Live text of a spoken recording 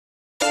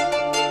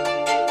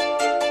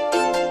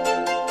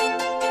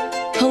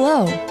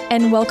Hello,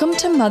 and welcome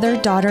to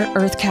Mother-Daughter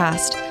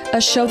Earthcast,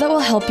 a show that will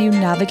help you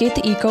navigate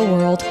the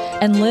eco-world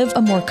and live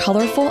a more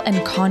colorful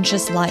and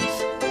conscious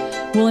life.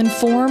 We'll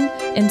inform,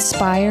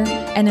 inspire,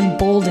 and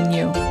embolden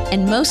you.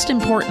 And most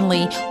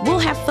importantly, we'll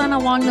have fun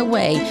along the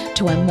way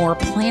to a more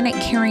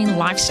planet-caring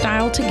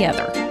lifestyle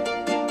together.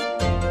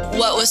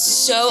 What was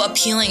so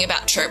appealing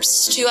about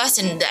chirps to us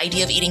and the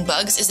idea of eating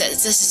bugs is that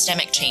it's a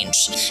systemic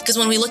change. Because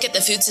when we look at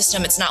the food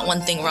system, it's not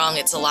one thing wrong,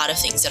 it's a lot of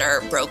things that are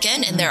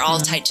broken and they're all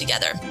tied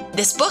together.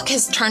 This book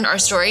has turned our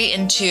story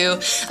into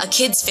a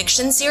kids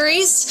fiction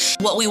series.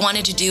 What we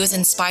wanted to do is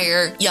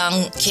inspire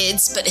young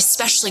kids, but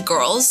especially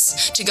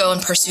girls, to go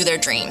and pursue their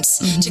dreams,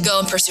 to go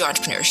and pursue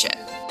entrepreneurship.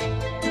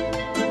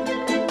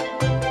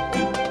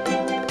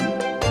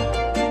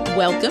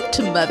 Welcome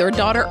to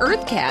Mother-Daughter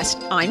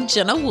Earthcast. I'm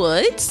Jenna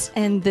Woods.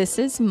 And this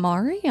is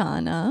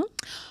Mariana.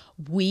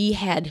 We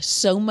had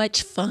so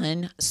much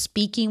fun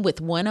speaking with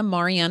one of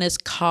Mariana's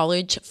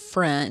college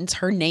friends.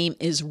 Her name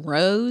is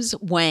Rose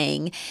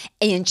Wang,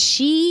 and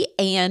she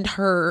and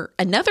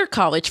another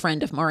college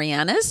friend of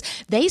Mariana's,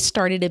 they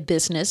started a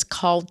business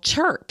called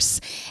Chirps.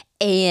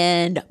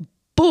 And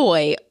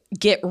boy,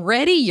 get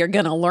ready, you're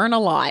going to learn a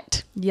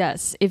lot.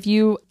 Yes, if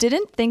you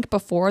didn't think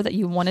before that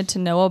you wanted to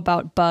know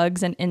about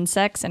bugs and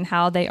insects and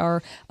how they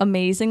are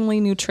amazingly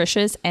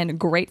nutritious and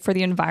great for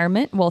the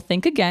environment, well,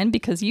 think again,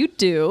 because you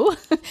do.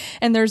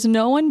 And there's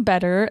no one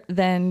better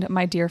than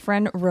my dear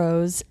friend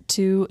Rose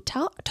to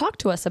talk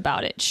to us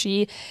about it.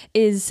 She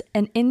is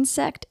an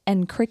insect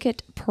and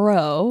cricket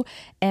pro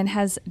and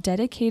has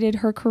dedicated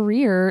her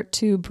career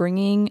to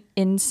bringing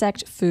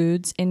insect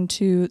foods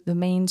into the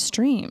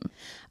mainstream.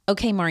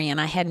 Okay,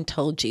 Mariana, I hadn't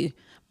told you.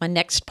 My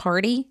next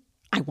party,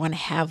 I want to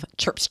have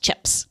Chirps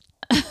chips.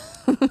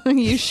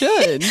 You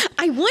should.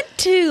 I want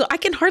to. I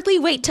can hardly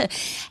wait to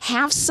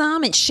have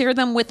some and share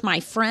them with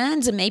my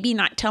friends and maybe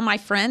not tell my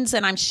friends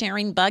that I'm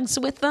sharing bugs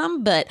with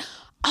them. But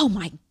oh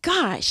my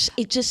gosh,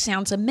 it just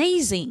sounds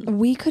amazing.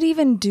 We could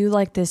even do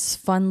like this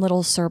fun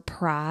little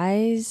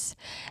surprise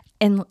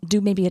and do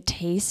maybe a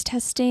taste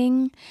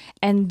testing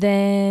and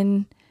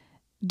then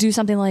do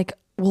something like,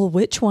 well,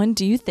 which one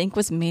do you think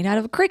was made out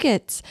of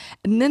crickets?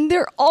 And then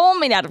they're all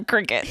made out of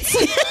crickets.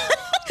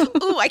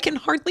 Oh, I can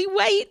hardly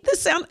wait. The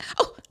sound.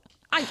 Oh,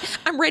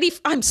 I'm ready.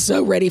 I'm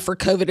so ready for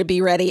COVID to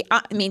be ready.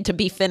 To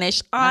be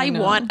finished. I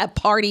want a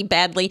party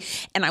badly,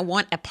 and I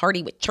want a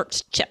party with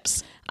Chirps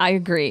chips. I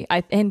agree.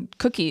 And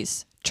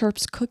cookies.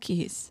 Chirps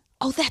cookies.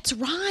 Oh, that's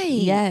right.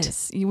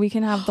 Yes. We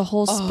can have the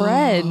whole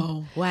spread.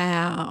 Oh,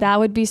 wow. That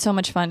would be so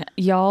much fun.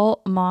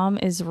 Y'all, Mom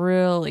is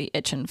really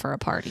itching for a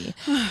party.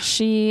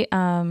 She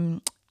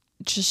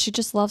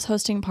just loves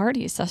hosting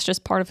parties. That's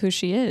just part of who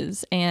she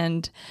is.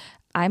 And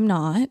I'm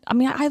not.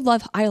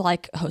 I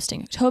like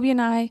hosting. Toby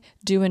and I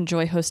do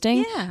enjoy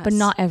hosting, but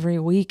not every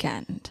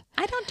weekend.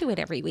 I don't do it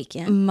every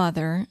weekend.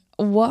 Mother,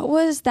 what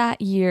was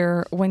that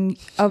year when,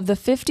 of the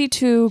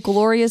 52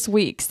 glorious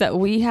weeks that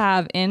we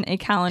have in a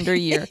calendar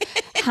year,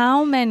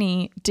 how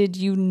many did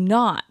you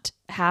not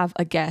have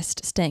a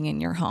guest staying in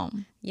your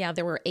home? Yeah,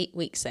 there were 8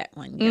 weeks that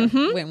one year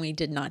when we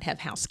did not have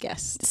house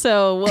guests.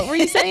 So what were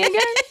you saying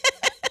again?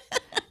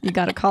 You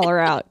got to call her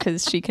out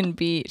because she can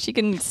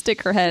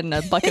stick her head in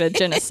a bucket of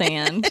gin of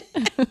sand.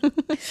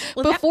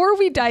 Before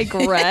we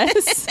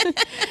digress,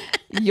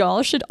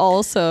 y'all should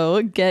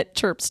also get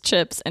Chirps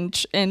chips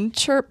and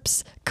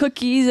Chirps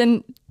cookies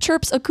and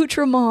Chirps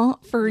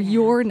accoutrement for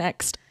your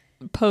next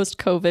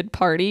post-COVID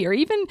party or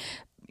even,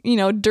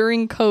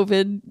 during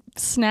COVID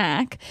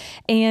snack.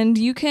 And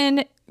you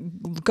can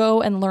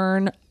go and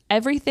learn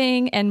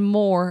everything and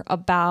more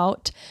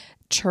about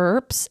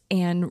Chirps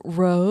and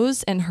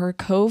Rose and her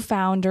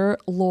co-founder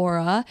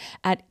Laura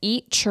at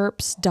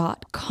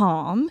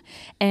eatchirps.com,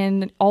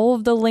 and all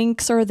of the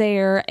links are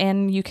there,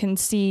 and you can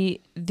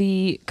see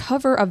the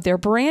cover of their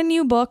brand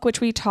new book, which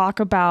we talk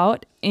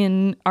about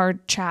in our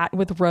chat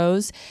with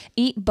Rose,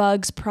 Eat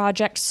Bugs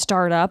Project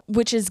Startup,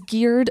 which is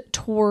geared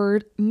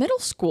toward middle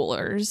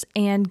schoolers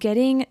and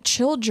getting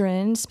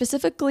children,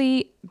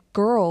 specifically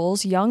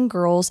girls, young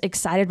girls,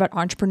 excited about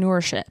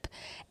entrepreneurship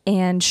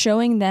and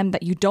showing them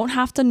that you don't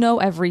have to know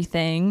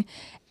everything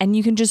and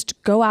you can just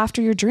go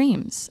after your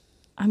dreams.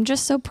 I'm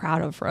just so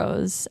proud of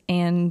Rose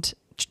and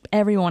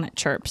everyone at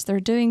Chirps. They're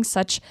doing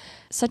such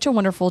a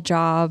wonderful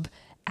job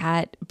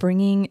at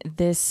bringing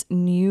this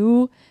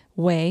new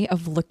way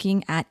of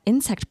looking at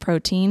insect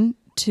protein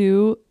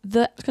to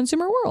the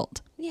consumer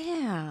world.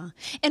 Yeah.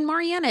 And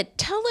Mariana,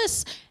 tell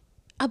us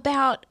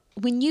about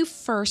when you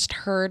first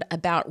heard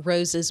about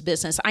Rose's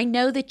business. I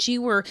know that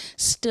you were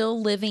still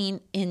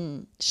living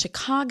in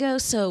Chicago,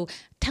 so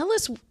tell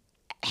us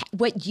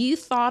what you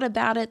thought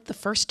about it the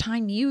first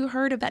time you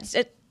heard about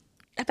it.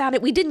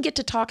 We didn't get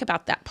to talk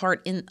about that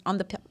part on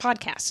the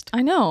podcast.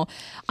 I know.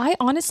 I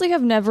honestly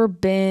have never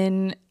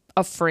been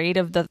afraid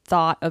of the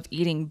thought of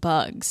eating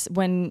bugs.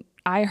 When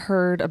I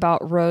heard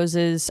about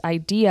Rose's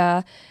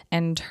idea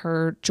and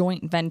her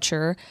joint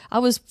venture, I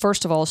was,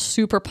 first of all,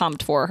 super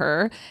pumped for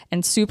her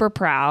and super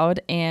proud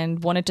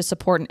and wanted to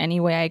support in any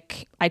way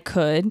I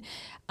could.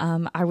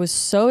 I was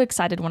so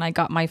excited when I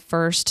got my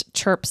first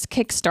Chirps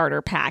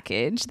Kickstarter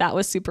package. That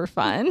was super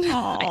fun.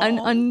 I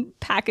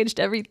unpackaged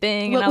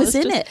everything. What and was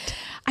in it?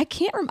 I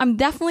can't remember.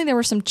 Definitely there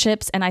were some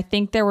chips, and I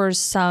think there was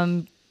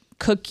some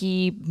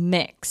cookie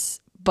mix,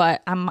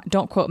 but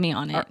don't quote me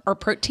on it. Or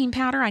protein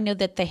powder? I know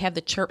that they have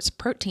the Chirps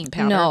protein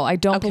powder. No, I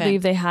don't Okay.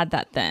 believe they had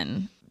that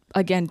then.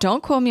 Again,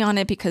 don't quote me on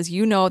it because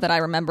you know that I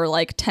remember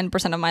like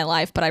 10% of my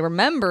life, but I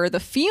remember the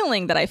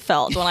feeling that I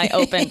felt when I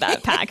opened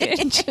that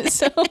package.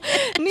 So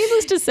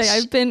needless to say,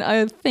 I've been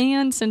a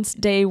fan since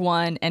day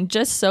one and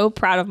just so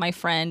proud of my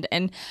friend.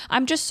 And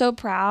I'm just so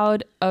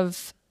proud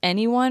of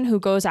anyone who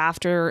goes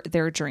after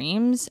their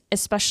dreams,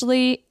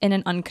 especially in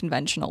an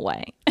unconventional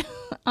way.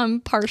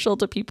 I'm partial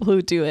to people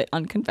who do it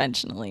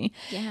unconventionally.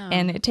 Yeah.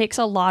 And it takes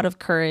a lot of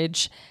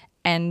courage.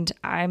 And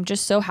I'm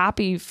just so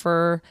happy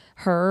for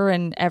her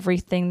and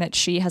everything that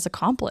she has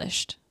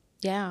accomplished.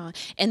 Yeah.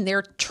 And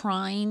they're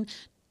trying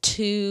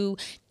to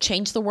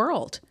change the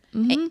world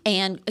and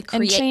And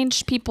create,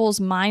 change people's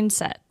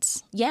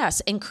mindsets.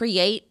 yes, and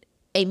create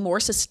a more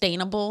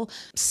sustainable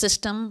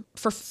system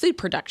for food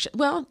production.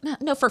 Well,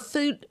 no, for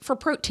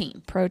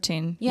protein.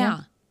 Protein.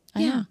 Yeah.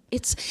 Yeah.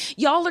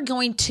 Y'all are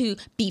going to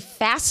be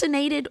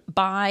fascinated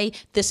by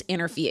this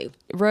interview.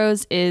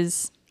 Rose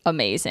is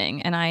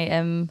amazing, and I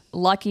am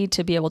lucky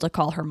to be able to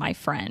call her my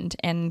friend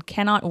and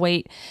cannot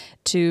wait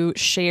to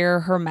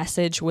share her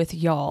message with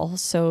y'all.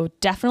 So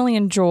definitely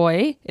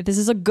enjoy. This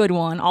is a good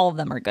one. All of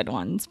them are good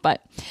ones.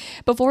 But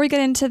before we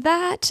get into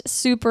that,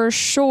 super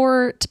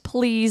short,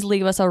 please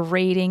leave us a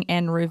rating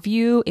and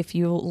review if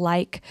you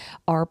like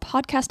our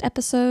podcast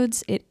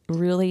episodes. It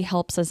really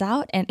helps us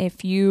out. And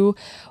if you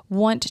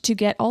want to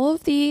get all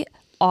of the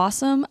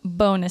awesome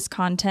bonus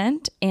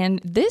content,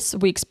 and this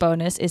week's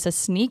bonus is a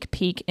sneak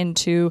peek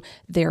into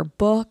their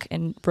book,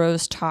 and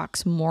Rose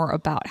talks more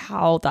about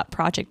how that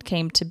project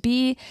came to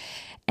be.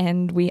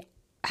 And we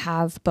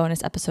have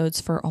bonus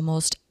episodes for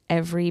almost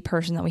every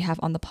person that we have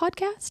on the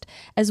podcast,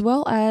 as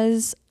well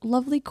as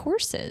lovely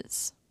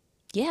courses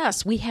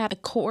Yes, we had a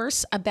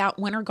course about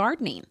winter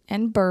gardening.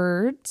 and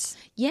birds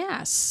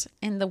Yes,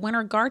 and the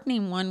winter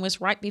gardening one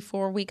was right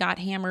before we got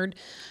hammered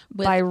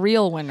with by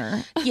Real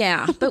Winner.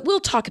 yeah, but we'll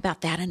talk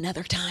about that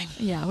another time.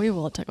 Yeah, we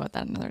will talk about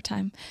that another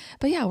time.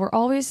 But yeah, we're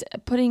always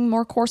putting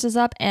more courses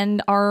up,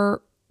 and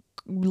our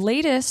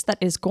latest that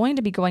is going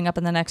to be going up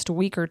in the next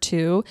week or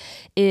two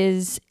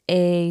is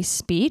a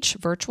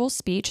virtual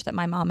speech that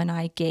my mom and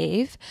I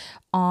gave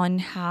on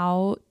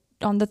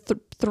the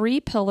three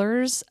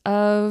pillars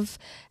of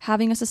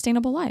having a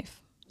sustainable life.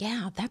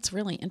 Yeah, that's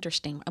really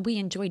interesting. We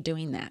enjoy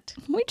doing that.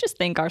 We just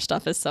think our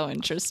stuff is so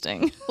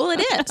interesting. Well, it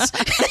is.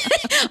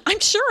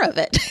 I'm sure of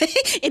it.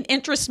 It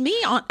interests me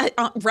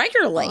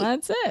regularly. Well,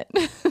 that's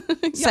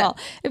it. Y'all,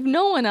 if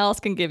no one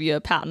else can give you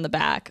a pat on the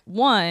back,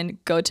 1,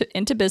 go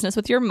into business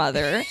with your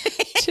mother.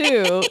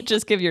 2,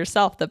 just give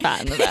yourself the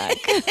pat on the back.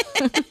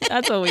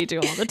 That's what we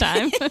do all the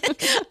time.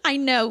 I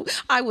know.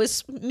 I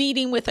was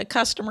meeting with a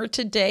customer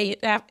today,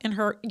 and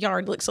her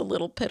yard looks a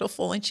little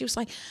pitiful. And she was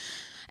like,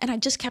 and I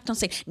just kept on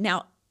saying,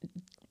 now,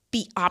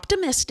 be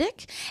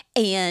optimistic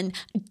and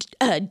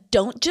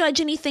don't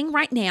judge anything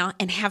right now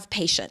and have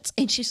patience.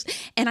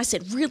 And I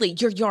said, really,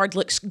 your yard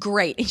looks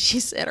great. And she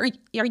said, are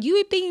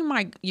you being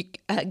my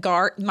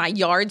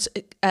yard's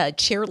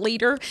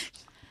cheerleader?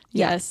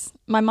 Yes.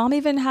 My mom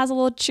even has a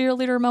little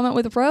cheerleader moment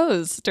with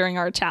Rose during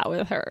our chat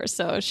with her.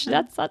 So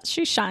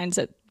she shines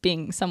at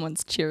being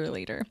someone's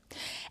cheerleader.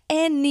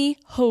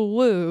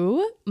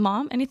 Anywho,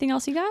 Mom, anything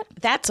else you got?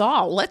 That's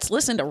all. Let's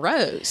listen to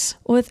Rose.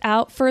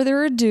 Without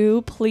further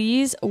ado,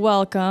 please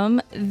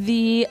welcome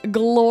the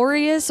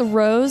glorious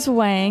Rose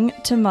Wang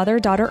to Mother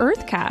Daughter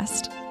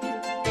Earthcast.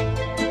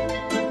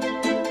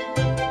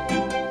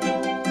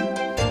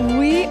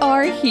 We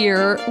are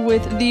here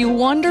with the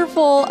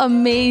wonderful,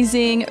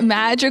 amazing,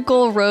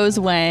 magical Rose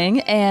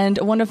Wang, and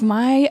one of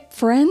my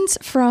friends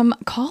from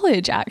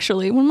college,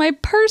 actually. One of my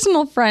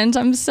personal friends.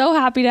 I'm so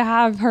happy to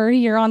have her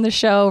here on the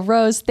show.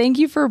 Rose, thank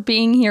you for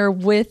being here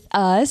with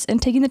us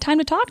and taking the time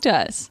to talk to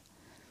us.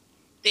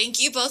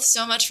 Thank you both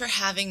so much for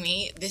having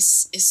me.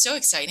 This is so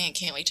exciting. I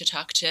can't wait to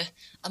talk to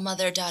a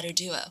mother-daughter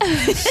duo.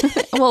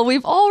 Well,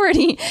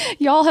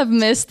 y'all have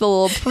missed the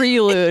little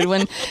prelude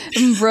when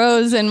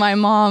Rose and my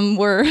mom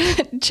were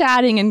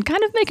chatting and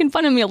kind of making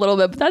fun of me a little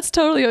bit, but that's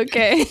totally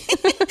okay.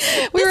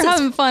 We were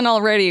having fun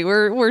already.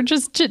 We're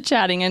just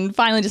chit-chatting and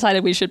finally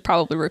decided we should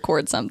probably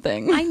record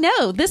something. I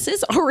know. This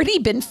has already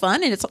been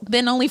fun, and it's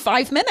been only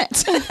 5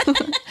 minutes.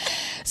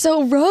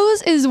 So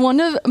Rose is one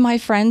of my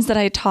friends that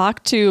I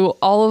talk to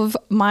all of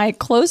my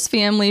close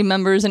family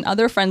members and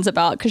other friends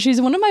about, because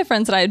she's one of my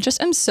friends that I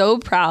just am so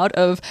proud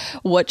of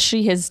what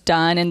she has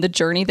done and the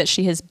journey that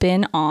she has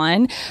been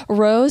on.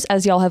 Rose,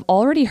 as y'all have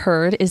already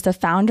heard, is the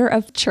founder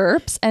of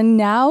Chirps and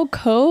now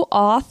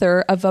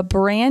co-author of a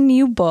brand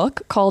new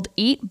book called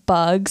Eat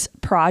Bugs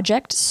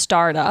Project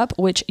Startup,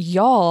 which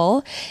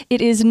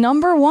it is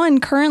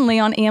 #1 currently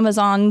on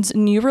Amazon's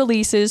new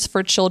releases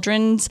for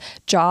children's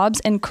jobs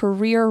and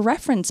career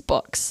reference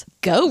books.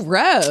 Go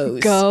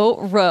Rose. Go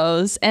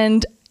Rose.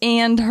 And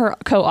and her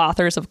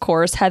co-authors, of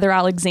course, Heather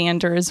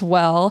Alexander as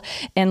well,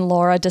 and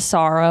Laura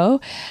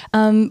DeSaro.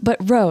 But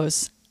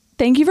Rose,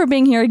 thank you for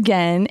being here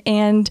again.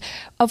 And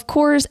of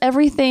course,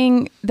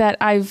 everything that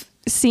I've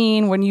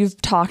seen when you've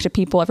talked to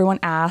people, everyone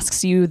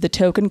asks you the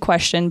token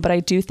question, but I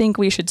do think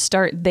we should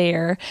start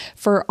there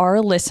for our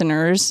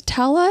listeners.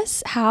 Tell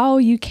us how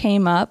you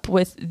came up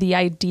with the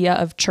idea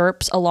of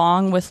Chirps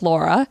along with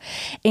Laura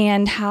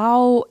and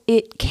how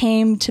it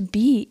came to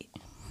be.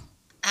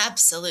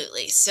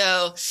 Absolutely.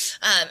 So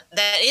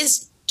that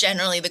is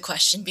generally the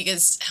question,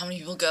 because how many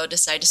people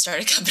decide to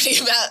start a company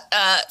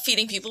about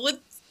feeding people with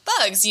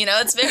bugs?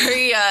 It's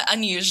very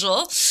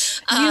unusual.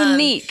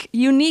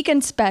 Unique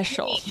and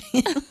special.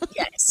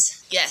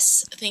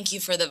 Yes. Thank you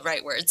for the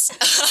right words.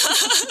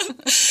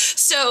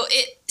 So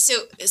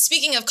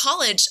speaking of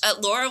college,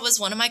 Laura was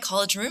one of my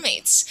college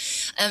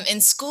roommates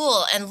in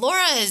school, and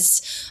Laura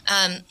has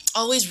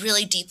always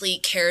really deeply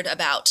cared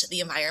about the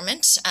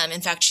environment.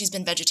 In fact, she's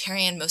been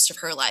vegetarian most of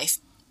her life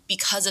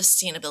because of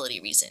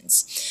sustainability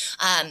reasons.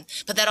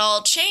 But that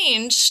all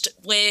changed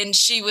when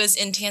she was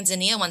in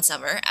Tanzania one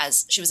summer,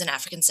 as she was an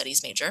African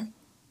studies major,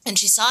 and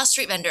she saw a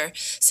street vendor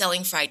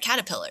selling fried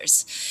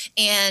caterpillars.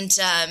 And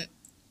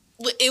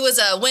it was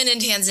a win in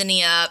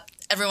Tanzania.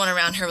 Everyone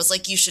around her was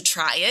like, you should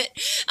try it.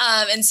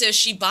 And so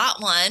she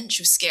bought one.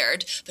 She was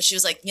scared, but she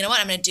was like, you know what?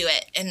 I'm going to do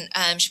it.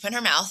 And she put it in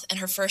her mouth, and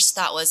her first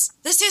thought was,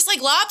 this tastes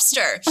like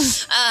lobster,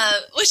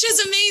 which is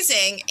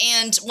amazing.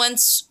 And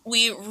once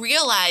we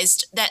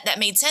realized that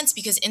made sense,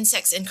 because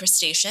insects and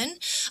crustacean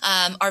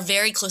are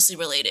very closely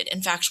related.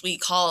 In fact, we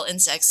call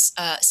insects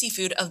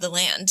seafood of the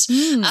land.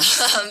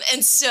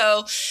 And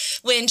so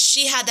when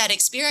she had that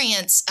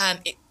experience,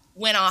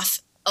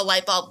 a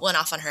light bulb went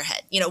off on her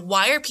head.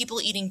 Why are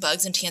people eating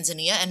bugs in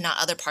Tanzania and not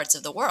other parts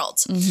of the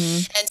world? And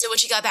so when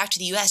she got back to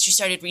the US, she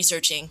started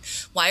researching,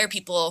 why are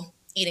people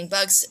eating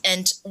bugs?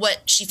 And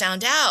what she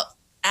found out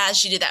as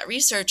she did that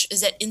research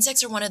is that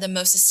insects are one of the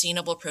most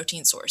sustainable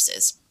protein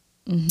sources.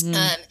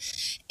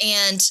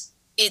 And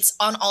it's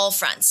on all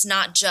fronts,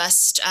 not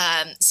just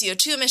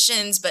CO2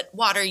 emissions, but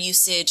water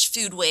usage,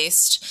 food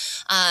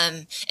waste.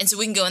 And so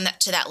we can go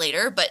into that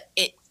later, but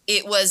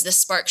it was the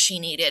spark she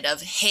needed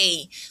of,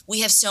 hey,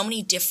 we have so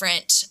many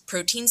different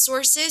protein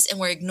sources and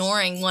we're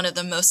ignoring one of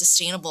the most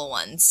sustainable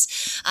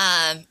ones.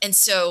 And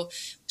so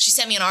she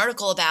sent me an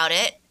article about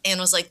it and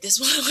was like, this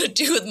is what I would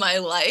do with my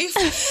life.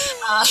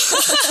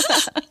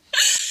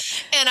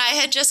 And I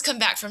had just come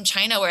back from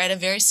China, where I had a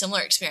very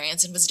similar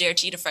experience and was dared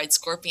to eat a fried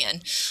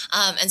scorpion.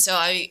 And so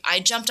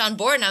I jumped on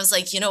board, and I was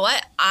like, you know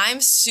what?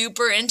 I'm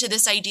super into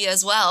this idea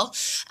as well.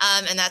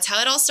 And that's how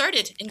it all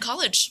started in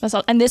college.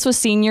 And this was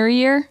senior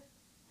year?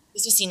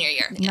 This was senior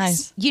year.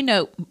 Nice.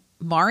 Yes.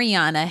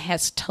 Mariana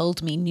has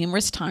told me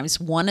numerous times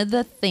one of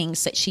the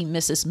things that she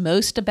misses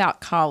most about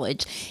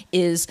college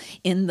is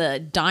in the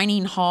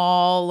dining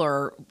hall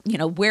or,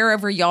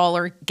 wherever y'all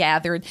are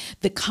gathered,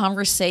 the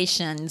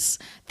conversations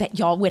that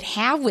y'all would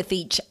have with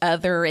each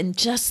other and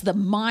just the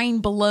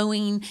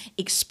mind-blowing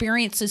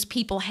experiences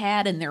people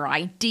had and their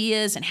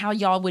ideas and how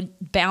y'all would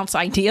bounce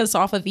ideas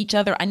off of each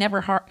other.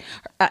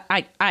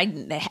 I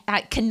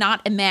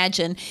cannot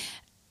imagine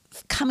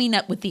coming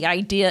up with the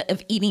idea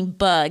of eating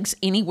bugs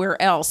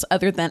anywhere else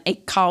other than a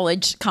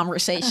college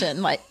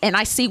conversation. And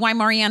I see why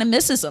Mariana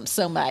misses them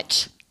so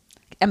much.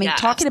 I mean,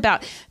 talking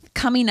about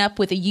coming up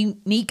with a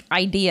unique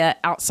idea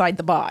outside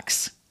the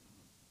box.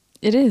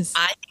 It is.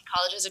 I think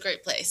college is a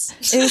great place.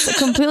 It's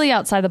completely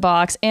outside the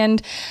box.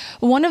 And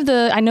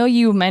I know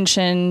you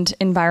mentioned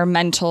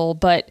environmental,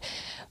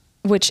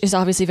 which is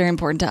obviously very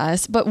important to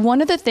us. But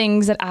one of the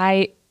things that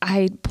I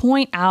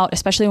point out,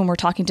 especially when we're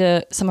talking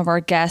to some of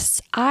our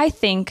guests, I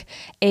think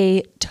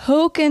a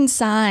token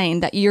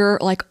sign that you're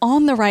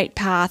on the right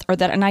path, or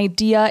that an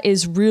idea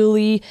is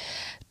really,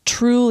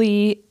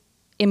 truly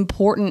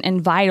important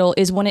and vital,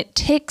 is when it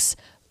ticks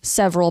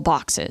several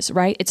boxes,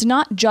 right? It's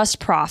not just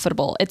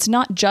profitable. It's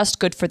not just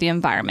good for the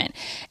environment.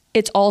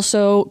 It's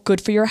also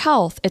good for your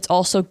health. It's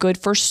also good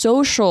for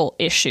social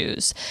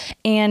issues.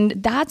 And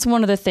that's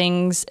one of the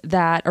things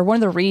one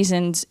of the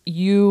reasons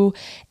you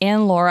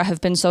and Laura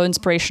have been so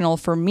inspirational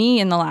for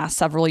me in the last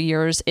several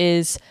years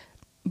is,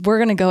 we're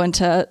going to go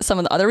into some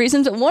of the other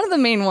reasons, but one of the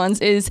main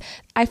ones is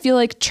I feel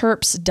like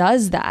Chirps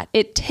does that.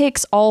 It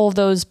ticks all of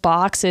those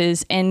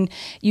boxes, and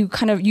you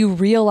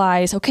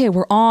realize, okay,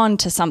 we're on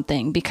to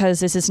something, because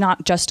this is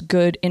not just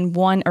good in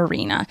one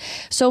arena.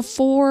 So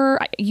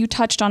you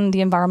touched on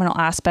the environmental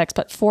aspects,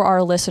 but for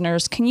our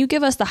listeners, can you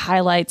give us the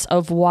highlights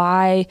of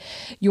why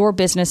your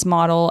business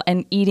model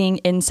and eating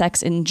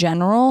insects in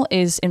general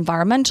is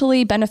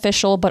environmentally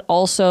beneficial, but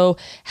also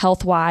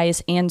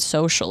health-wise and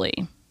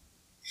socially?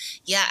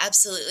 Yeah,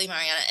 absolutely,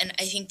 Mariana. And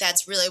I think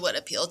that's really what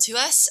appealed to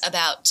us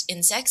about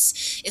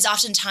insects, is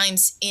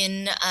oftentimes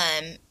in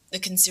the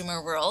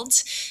consumer world,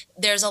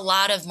 there's a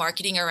lot of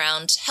marketing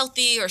around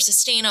healthy or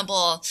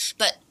sustainable,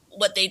 but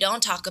what they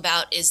don't talk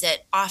about is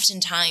that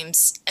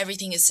oftentimes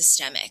everything is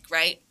systemic,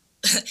 right?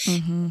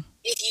 Mm-hmm.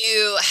 If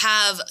you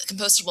have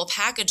compostable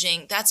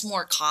packaging, that's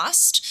more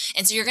cost.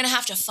 And so you're going to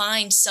have to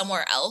find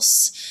somewhere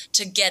else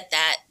to get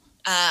that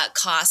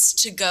cost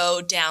to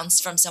go down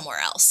from somewhere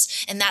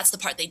else. And that's the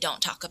part they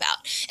don't talk about.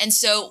 And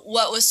so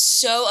what was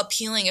so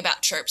appealing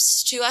about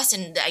chirps to us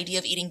and the idea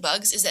of eating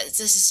bugs is that it's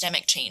a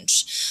systemic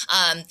change.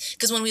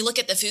 Because when we look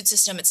at the food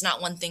system, it's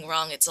not one thing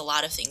wrong. It's a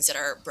lot of things that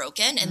are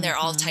broken, and they're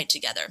all tied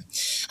together.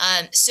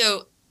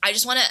 So I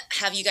just want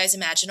to have you guys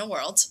imagine a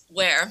world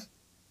where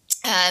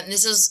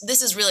this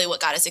is really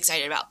what got us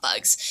excited about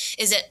bugs,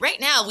 is that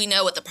right now we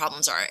know what the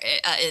problems are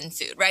in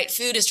food, right?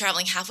 Food is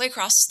traveling halfway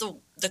across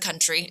the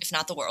country, if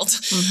not the world.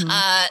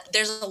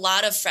 There's a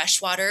lot of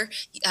freshwater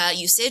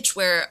usage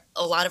where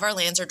a lot of our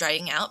lands are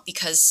drying out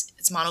because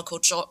it's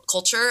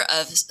monoculture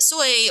of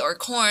soy or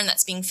corn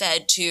that's being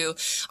fed to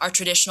our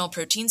traditional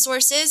protein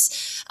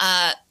sources.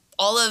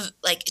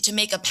 To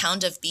make a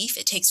pound of beef,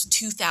 it takes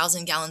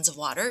 2,000 gallons of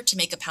water. To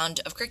make a pound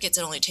of crickets,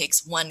 it only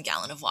takes 1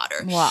 gallon of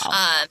water.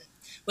 Wow.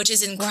 Which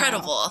is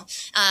incredible.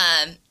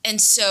 Wow.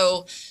 And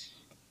so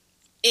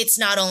it's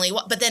not only,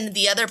 but then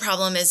the other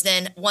problem is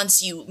then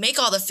once you make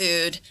all the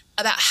food,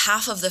 about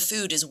half of the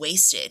food is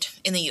wasted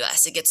in the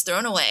US. It gets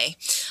thrown away.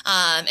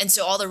 And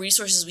so all the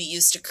resources we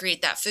use to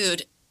create that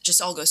food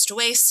just all goes to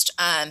waste.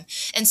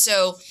 And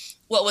so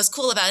what was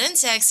cool about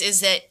insects is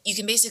that you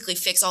can basically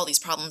fix all these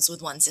problems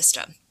with one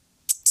system.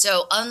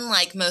 So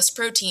unlike most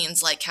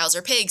proteins like cows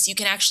or pigs, you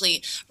can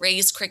actually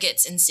raise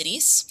crickets in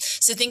cities.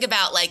 So think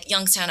about like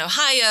Youngstown,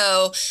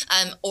 Ohio,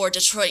 or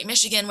Detroit,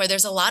 Michigan, where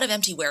there's a lot of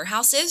empty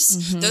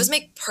warehouses. Those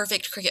make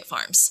perfect cricket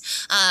farms.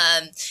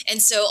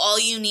 And so all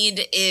you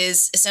need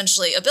is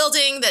essentially a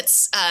building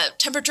that's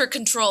temperature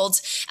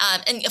controlled.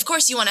 And of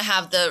course you want to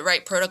have the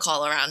right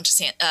protocol around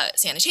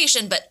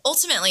sanitation, but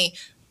ultimately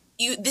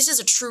this is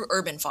a true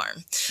urban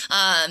farm.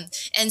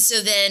 And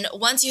so then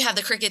once you have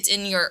the crickets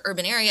in your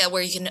urban area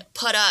where you can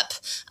put up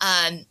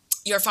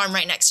your farm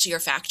right next to your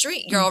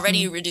factory, you're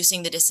already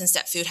reducing the distance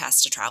that food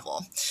has to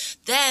travel.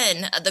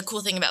 Then the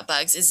cool thing about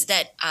bugs is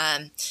that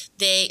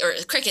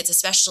crickets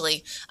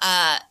especially,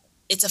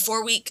 it's a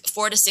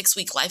 4 to 6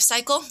 week life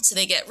cycle. So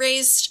they get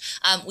raised.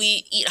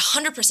 We eat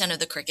 100% of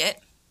the cricket.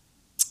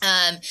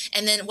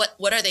 And then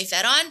what are they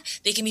fed on?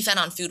 They can be fed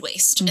on food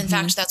waste. In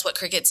fact, that's what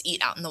crickets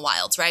eat out in the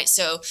wilds, right?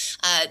 So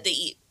they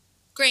eat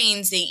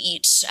grains, they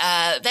eat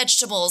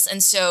vegetables.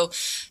 And so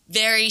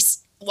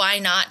why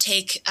not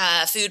take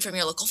food from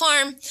your local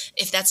farm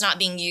if that's not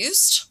being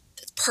used?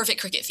 That's perfect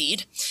cricket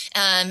feed.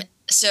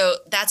 So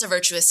that's a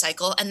virtuous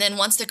cycle. And then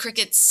once the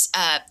crickets,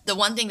 the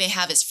one thing they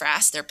have is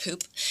frass, their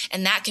poop,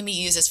 and that can be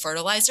used as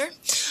fertilizer.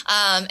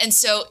 And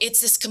so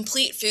it's this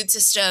complete food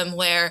system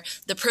where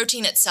the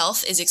protein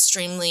itself is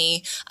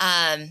extremely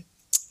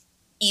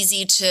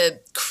easy to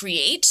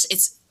create.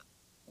 It's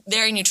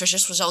very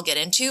nutritious, which I'll get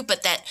into,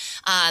 but that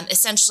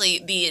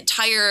essentially the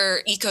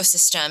entire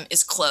ecosystem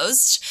is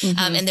closed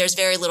and there's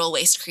very little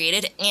waste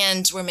created,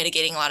 and we're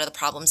mitigating a lot of the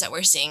problems that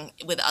we're seeing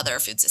with other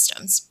food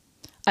systems.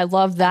 I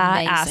love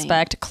that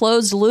aspect.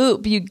 Closed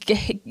loop.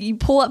 You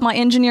pull up my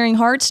engineering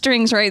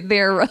heartstrings right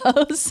there,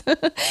 Rose.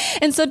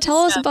 And so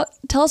tell us about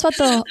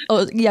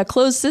the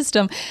closed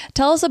system.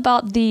 Tell us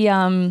about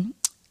the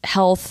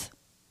health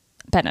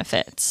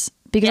benefits,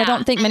 because I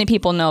don't think many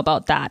people know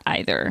about that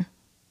either.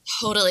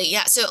 Totally.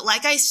 Yeah. So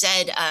like I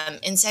said,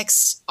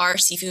 insects are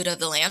seafood of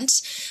the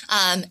land.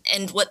 And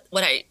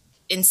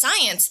in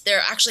science,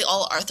 they're actually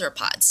all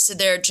arthropods. So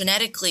they're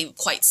genetically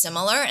quite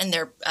similar, and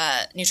their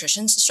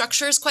nutrition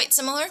structure is quite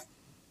similar.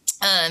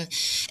 And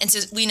so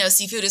we know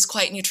seafood is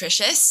quite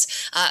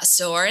nutritious.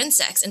 So are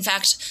insects. In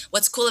fact,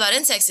 what's cool about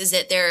insects is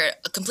that they're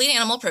a complete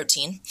animal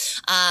protein,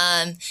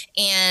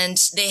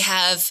 and they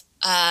have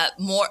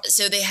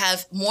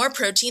more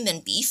protein than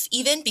beef,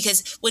 even,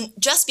 because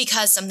just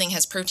because something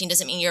has protein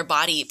doesn't mean your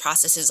body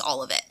processes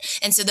all of it.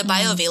 And so the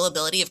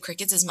bioavailability of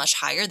crickets is much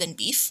higher than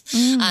beef.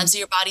 So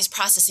your body's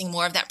processing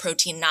more of that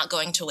protein, not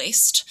going to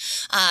waste.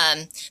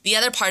 The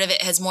other part of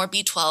it has more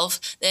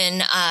B12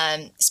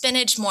 than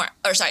spinach, more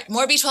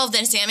B12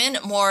 than salmon,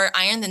 more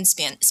iron than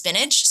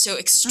spinach. So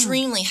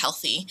extremely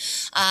healthy.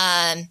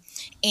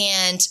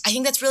 And I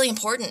think that's really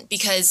important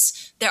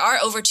because there are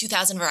over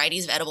 2,000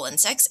 varieties of edible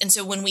insects. And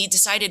so when we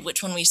decided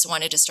which one we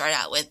wanted to start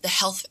out with, the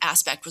health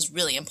aspect was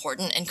really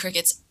important. And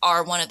crickets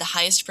are one of the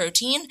highest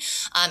protein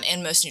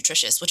and most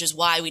nutritious, which is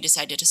why we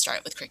decided to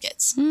start with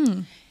crickets.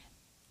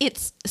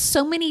 It's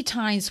so many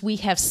times we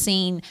have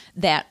seen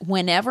that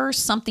whenever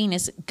something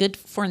is good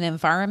for the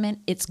environment,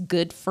 it's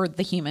good for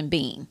the human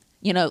being.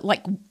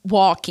 Like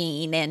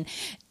walking and,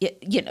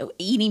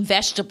 eating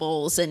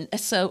vegetables. And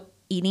so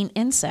eating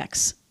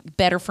insects,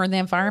 better for the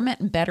environment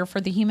and better for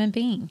the human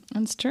being.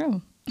 That's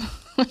true.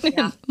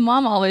 Yeah.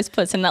 Mom always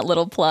puts in that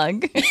little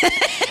plug.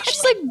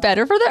 She's like,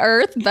 better for the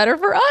earth, better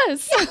for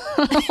us.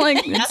 I'm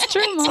like, it's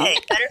true, Mom.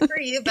 Better for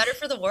you, better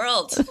for the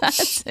world.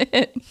 That's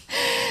it.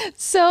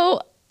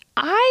 So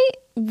I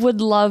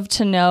would love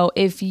to know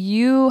if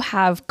you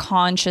have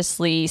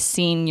consciously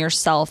seen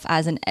yourself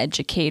as an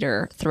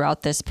educator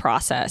throughout this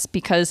process,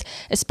 because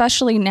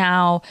especially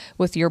now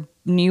with your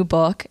new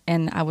book,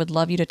 and I would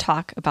love you to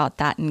talk about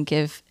that and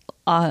give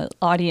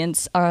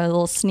audience a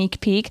little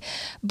sneak peek.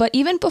 But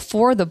even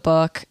before the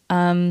book,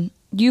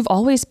 you've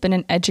always been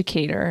an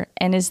educator,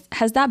 and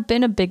has that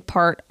been a big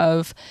part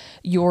of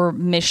your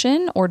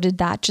mission, or did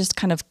that just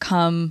kind of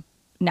come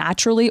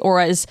naturally, or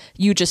as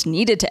you just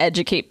needed to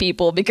educate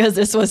people because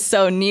this was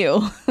so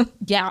new?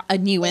 Yeah, a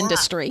new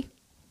industry.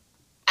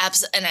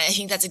 Absolutely. And I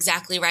think that's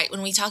exactly right.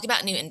 When we talk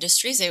about new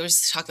industries, they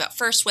always talk about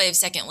first wave,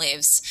 second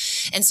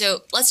waves. And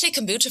so let's take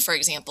kombucha, for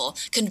example.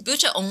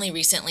 Kombucha only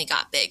recently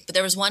got big, but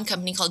there was one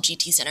company called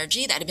GT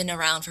Synergy that had been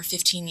around for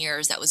 15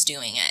 years that was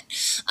doing it.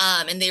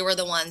 And they were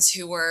the ones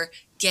who were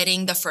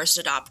getting the first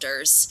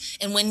adopters.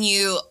 And when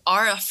you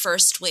are a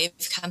first wave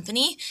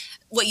company,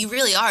 what you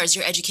really are is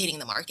you're educating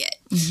the market.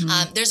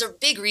 There's a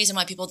big reason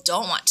why people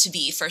don't want to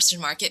be first in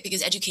market,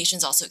 because education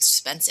is also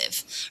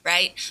expensive,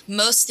 right?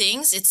 Most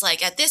things, it's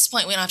like at this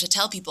point, we don't have to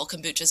tell people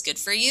kombucha is good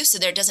for you. So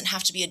there doesn't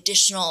have to be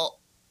additional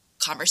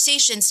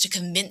conversations to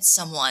convince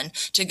someone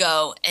to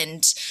go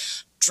and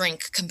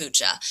drink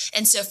kombucha.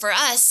 And so for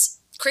us,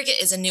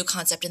 cricket is a new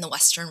concept in the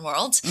Western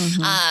world.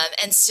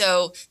 And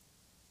so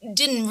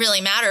didn't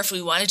really matter if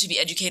we wanted to be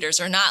educators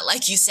or not.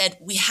 Like you said,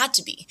 we had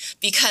to be,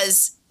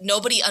 because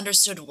nobody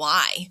understood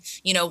why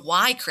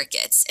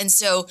crickets. And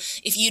so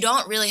if you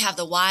don't really have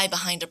the why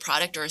behind a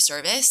product or a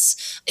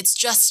service, it's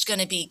just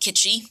going to be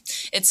kitschy.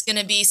 It's going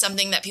to be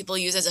something that people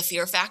use as a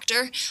fear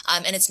factor,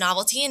 and it's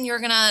novelty, and you're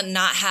going to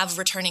not have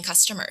returning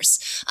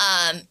customers.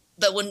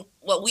 But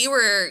what we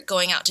were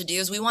going out to do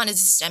is we wanted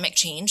systemic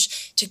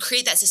change. To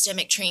create that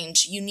systemic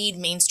change, you need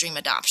mainstream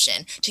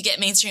adoption. To get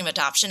mainstream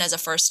adoption as a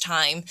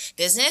first-time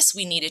business,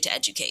 we needed to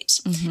educate.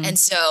 And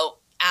so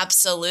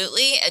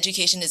absolutely,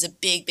 education is a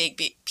big, big,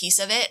 big piece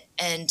of it.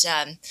 And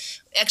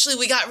actually,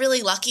 we got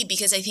really lucky,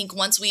 because I think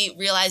once we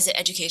realized that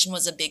education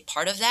was a big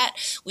part of that,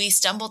 we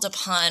stumbled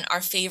upon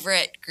our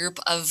favorite group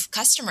of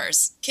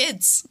customers,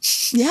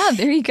 kids. Yeah,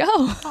 there you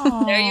go.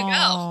 There you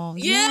go.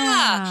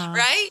 Yeah,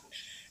 right?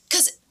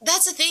 Because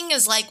that's the thing,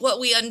 is like what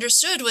we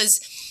understood was,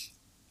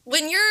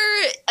 when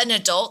you're an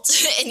adult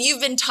and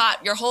you've been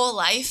taught your whole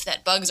life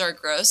that bugs are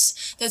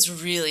gross, that's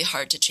really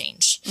hard to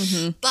change.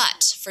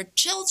 But for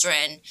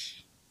children,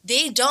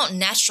 they don't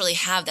naturally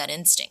have that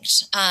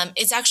instinct.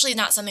 It's actually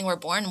not something we're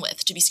born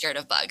with, to be scared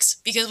of bugs,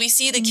 because we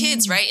see the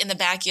kids right in the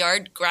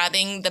backyard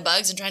grabbing the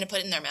bugs and trying to put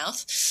it in their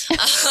mouth.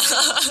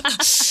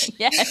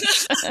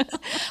 Yes.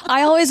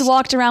 I always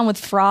walked around with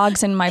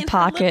frogs in my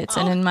pockets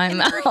and in my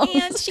mouth. Her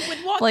hands, she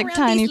would walk like around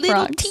tiny these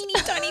little frogs. teeny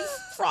tiny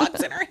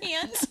frogs in her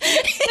hands.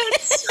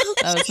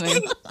 That was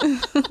me.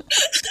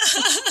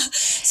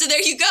 So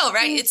there you go,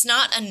 right? It's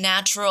not a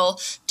natural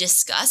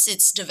disgust.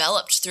 It's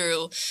developed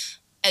through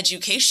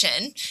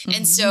education.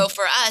 And so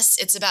for us,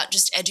 it's about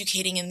just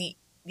educating in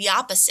the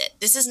opposite.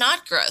 This is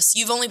not gross.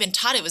 You've only been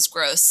taught it was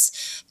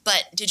gross.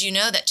 But did you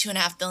know that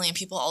 2.5 billion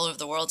people all over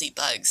the world eat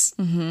bugs?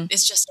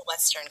 It's just a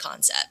Western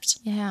concept.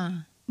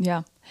 Yeah.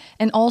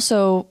 And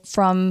also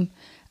from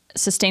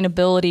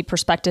sustainability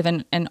perspective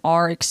and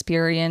our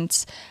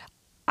experience,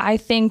 I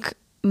think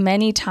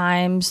many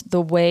times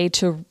the way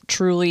to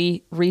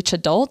truly reach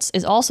adults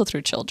is also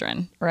through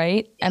children,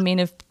 right? I mean,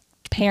 if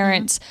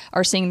parents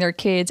are seeing their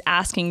kids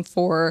asking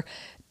for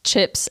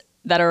chips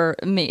that are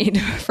made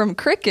from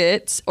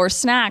crickets or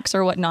snacks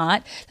or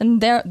whatnot, then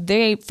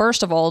they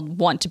first of all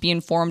want to be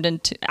informed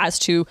as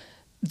to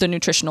the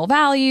nutritional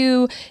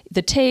value,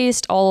 the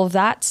taste, all of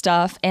that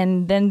stuff.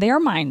 And then their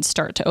minds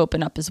start to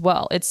open up as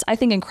well. It's, I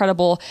think,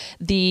 incredible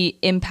the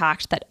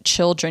impact that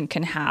children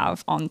can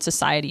have on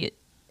society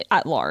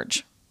at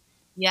large.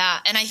 Yeah.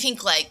 And I think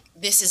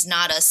this is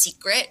not a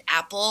secret.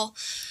 Apple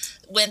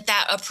went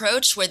that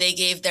approach where they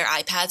gave their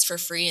iPads for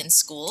free in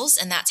schools,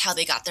 and that's how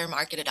they got their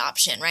market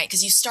adoption, right?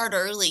 Because you start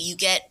early, you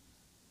get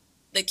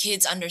the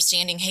kids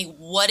understanding, hey,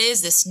 what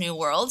is this new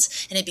world?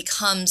 And it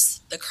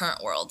becomes the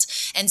current world.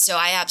 And so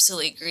I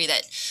absolutely agree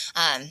that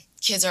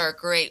kids are a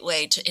great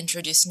way to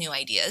introduce new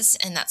ideas.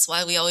 And that's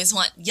why we always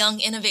want young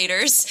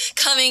innovators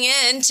coming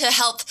in to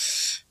help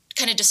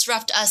kind of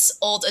disrupt us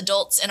old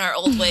adults in our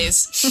old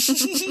ways.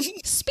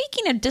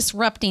 Speaking of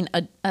disrupting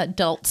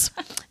adults,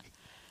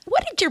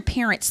 what did your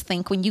parents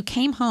think when you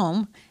came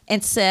home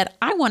and said,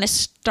 I want to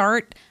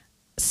start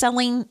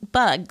selling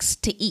bugs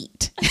to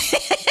eat?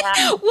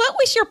 Wow. What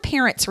was your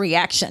parents'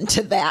 reaction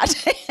to that?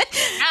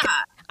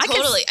 Yeah,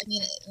 totally.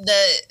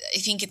 I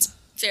think it's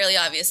fairly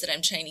obvious that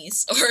I'm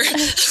Chinese,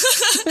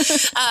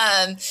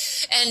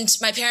 and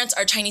my parents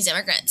are Chinese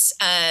immigrants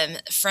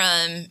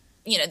from,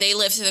 they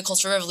lived through the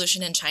Cultural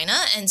Revolution in China.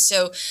 And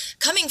so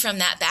coming from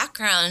that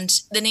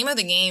background, the name of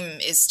the game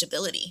is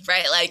stability,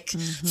 right?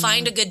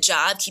 Find a good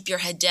job, keep your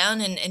head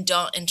down, and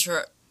don't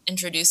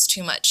introduce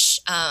too much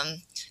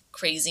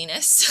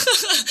craziness.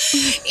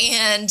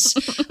 And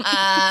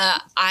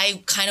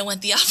I kind of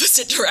went the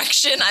opposite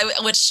direction,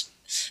 which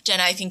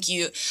Jenna, I think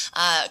you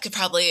could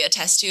probably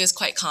attest to is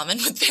quite common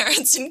with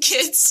parents and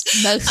kids.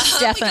 Most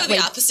definitely. They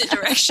go the opposite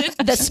direction.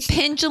 The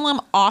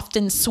pendulum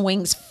often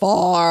swings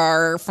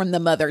far from the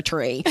mother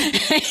tree. Yep,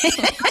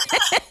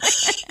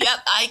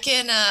 I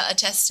can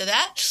attest to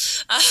that.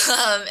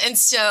 And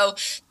so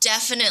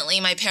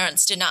definitely my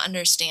parents did not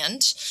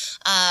understand.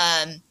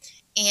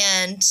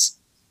 And,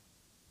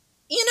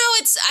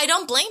 I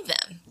don't blame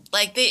them.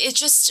 Like it's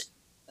just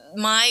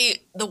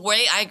the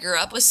way I grew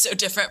up was so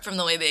different from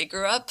the way they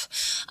grew up.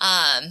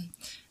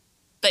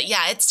 But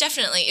yeah,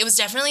 it was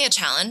definitely a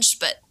challenge,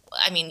 but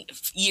I mean,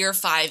 year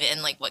 5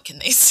 in, like, what can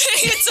they say?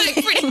 It's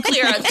like pretty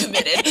clear I'm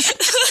committed.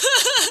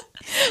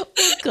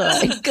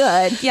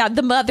 Good. Yeah,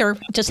 the mother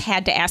just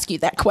had to ask you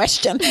that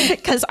question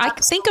because I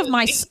think of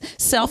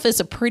myself as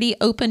a pretty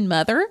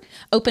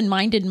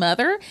open-minded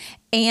mother.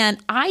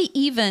 And I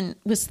even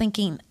was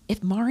thinking,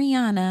 if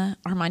Mariana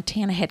or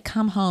Montana had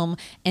come home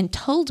and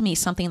told me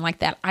something like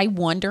that, I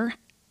wonder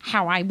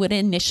how I would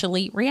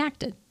initially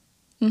reacted.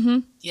 Mm-hmm.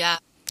 Yeah.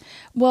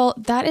 Well,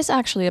 that is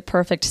actually a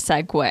perfect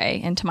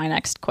segue into my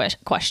next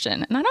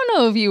question. And I don't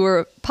know if you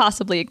were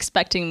possibly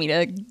expecting me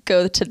to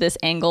go to this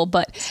angle,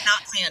 but it's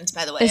not planned,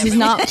 by the way. This is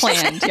not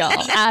planned,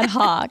 y'all. Ad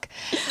hoc.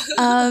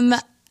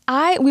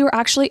 We were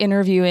actually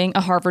interviewing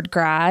a Harvard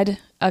grad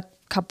a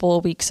couple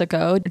of weeks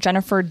ago,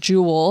 Jennifer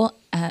Jewell,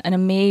 an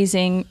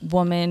amazing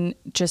woman,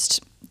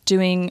 just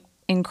doing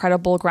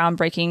incredible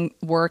groundbreaking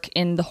work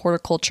in the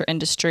horticulture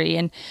industry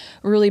and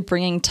really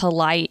bringing to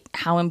light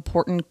how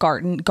important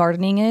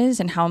gardening is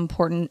and how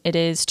important it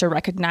is to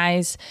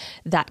recognize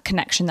that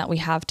connection that we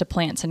have to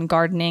plants and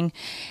gardening.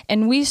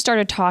 And we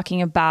started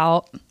talking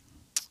about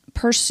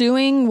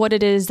pursuing what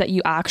it is that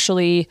you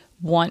actually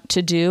want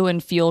to do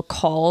and feel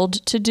called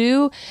to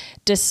do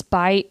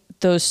despite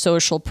those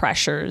social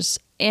pressures.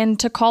 And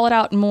to call it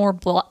out more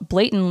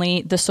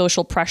blatantly, the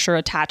social pressure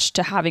attached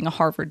to having a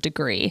Harvard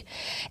degree.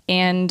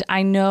 And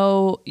I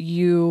know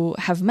you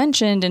have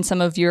mentioned in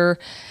some of your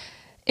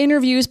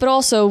interviews, but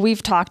also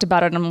we've talked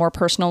about it on a more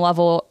personal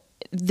level,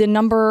 the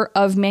number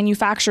of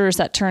manufacturers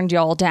that turned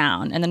y'all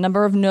down and the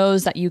number of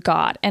no's that you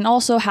got, and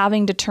also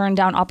having to turn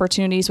down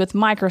opportunities with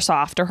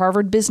Microsoft or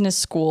Harvard Business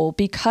School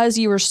because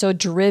you were so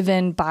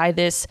driven by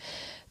this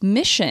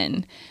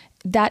mission.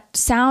 That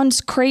sounds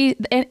crazy,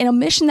 and a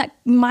mission that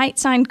might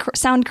sound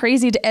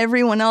crazy to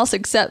everyone else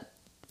except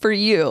for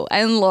you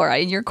and Laura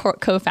and your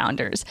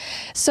co-founders.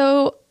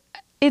 So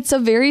it's a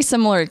very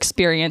similar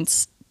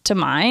experience to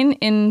mine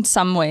in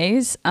some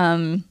ways.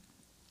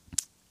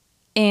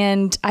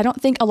 And I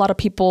don't think a lot of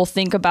people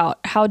think about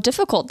how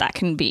difficult that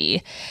can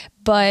be,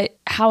 but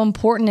how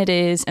important it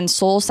is and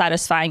soul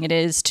satisfying it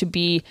is to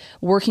be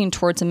working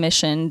towards a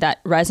mission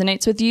that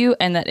resonates with you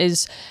and that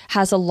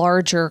has a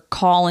larger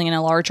calling and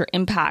a larger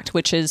impact,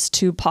 which is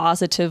to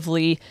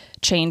positively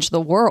change the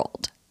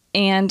world.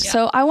 And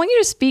so I want you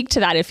to speak to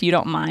that, if you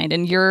don't mind,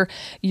 and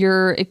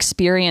your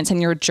experience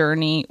and your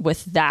journey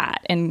with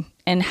that, and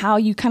how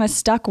you kind of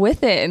stuck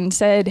with it and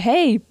said,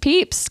 hey,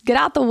 peeps, get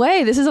out the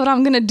way. This is what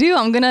I'm going to do.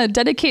 I'm going to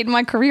dedicate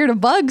my career to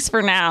bugs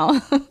for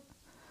now.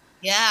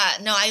 Yeah,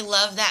 no, I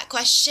love that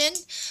question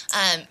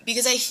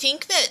because I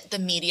think that the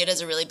media does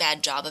a really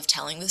bad job of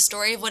telling the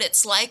story of what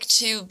it's like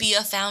to be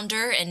a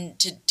founder and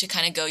to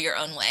kind of go your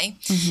own way,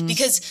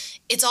 because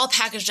it's all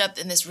packaged up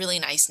in this really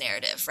nice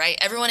narrative, right?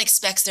 Everyone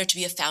expects there to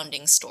be a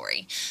founding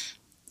story.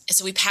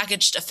 So we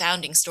packaged a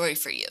founding story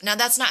for you. Now,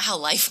 that's not how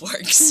life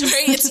works,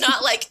 right? It's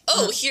not like,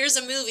 oh, here's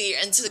a movie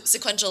and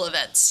sequential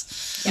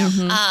events. Yeah.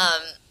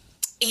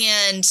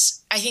 And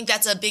I think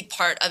that's a big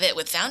part of it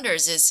with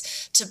founders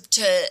is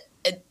to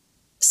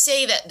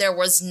say that there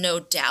was no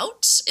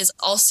doubt is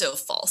also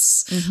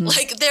false.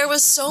 Like there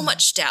was so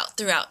much doubt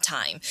throughout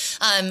time.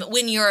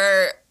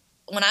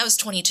 When I was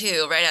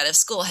 22, right out of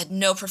school, had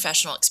no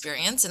professional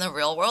experience in the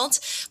real world.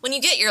 When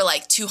you get your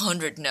like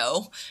 200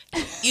 no,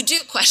 you do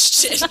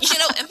question,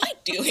 am I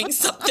doing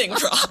something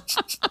wrong?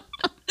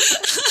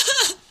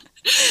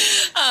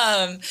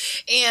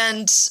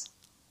 And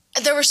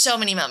there were so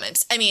many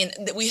moments. I mean,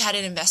 we had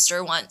an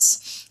investor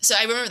once. So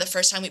I remember the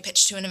first time we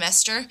pitched to an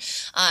investor.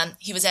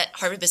 He was at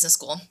Harvard Business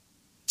School,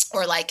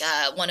 or like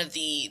one of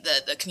the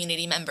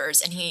community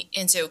members,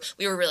 and so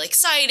we were really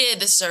excited.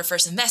 This is our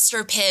first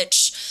investor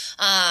pitch,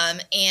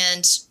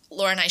 and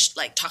Laura and I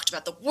talked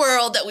about the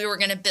world that we were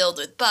going to build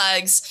with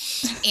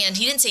bugs, and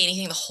he didn't say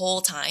anything the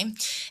whole time.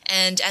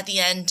 And at the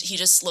end, he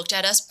just looked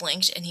at us,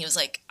 blinked, and he was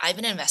like, "I've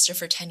been an investor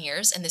for 10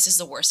 years, and this is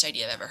the worst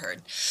idea I've ever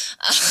heard."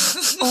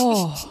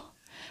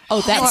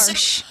 That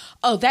harsh.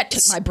 That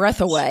took my breath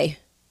away.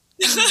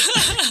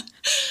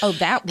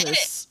 That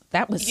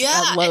was it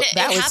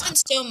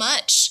happens so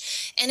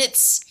much, and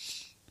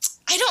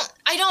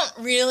I don't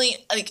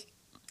really like.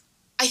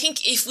 I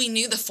think if we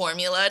knew the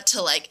formula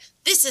to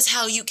this is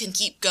how you can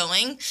keep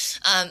going,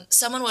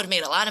 someone would have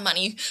made a lot of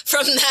money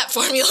from that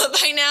formula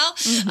by now.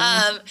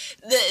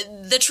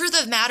 The truth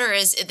of the matter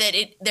is that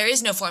there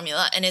is no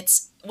formula, and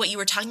it's what you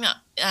were talking about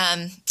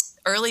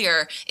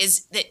earlier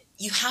is that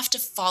you have to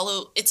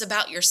follow. It's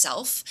about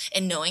yourself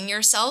and knowing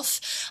yourself,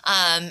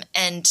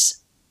 and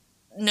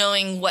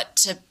knowing what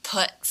to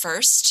put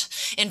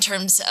first in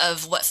terms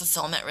of what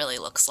fulfillment really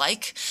looks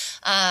like.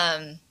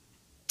 And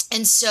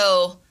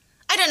so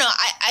I don't know.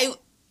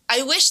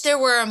 I wish there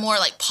were a more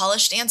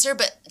polished answer,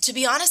 but to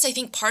be honest, I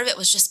think part of it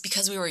was just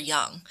because we were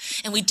young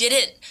and we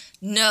didn't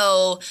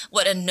know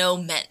what a no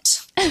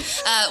meant,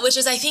 which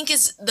is, I think,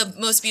 is the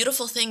most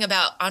beautiful thing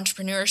about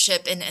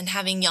entrepreneurship and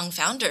having young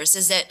founders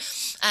is that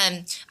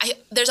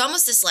there's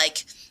almost this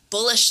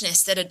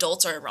bullishness that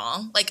adults are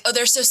wrong. Like, oh,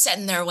 they're so set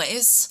in their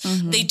ways.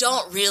 They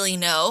don't really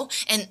know.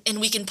 And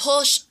we can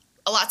pull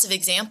lots of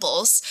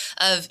examples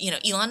of,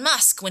 Elon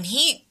Musk, when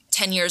he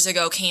 10 years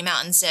ago came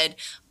out and said,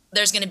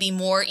 there's going to be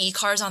more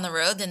e-cars on the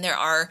road than there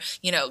are,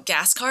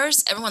 gas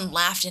cars. Everyone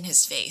laughed in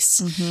his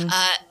face.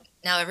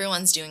 Now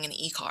everyone's doing an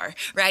e-car,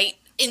 right?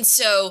 And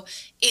so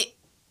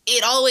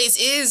it always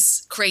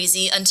is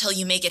crazy until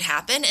you make it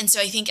happen. And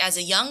so I think as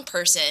a young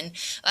person,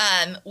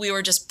 we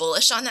were just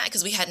bullish on that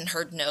because we hadn't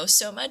heard no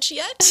so much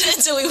yet.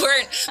 And so we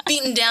weren't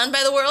beaten down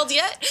by the world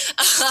yet.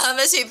 So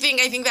I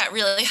think that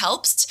really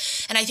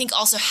helps. And I think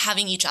also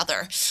having each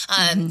other,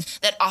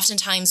 that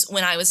oftentimes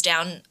when I was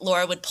down,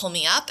 Laura would pull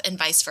me up and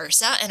vice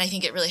versa. And I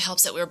think it really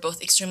helps that we were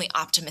both extremely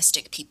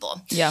optimistic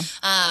people. Yeah.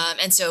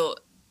 And so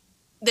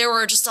there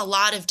were just a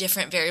lot of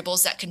different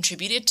variables that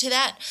contributed to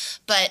that.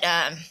 But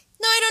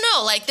no, I don't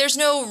know. Like, there's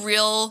no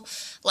real,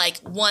 like,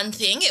 one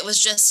thing. It was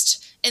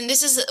just, and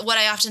this is what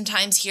I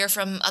oftentimes hear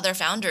from other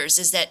founders,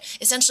 is that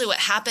essentially what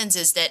happens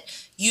is that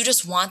you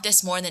just want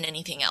this more than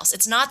anything else.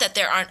 It's not that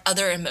there aren't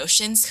other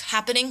emotions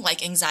happening,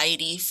 like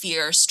anxiety,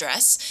 fear,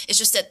 stress. It's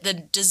just that the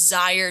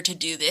desire to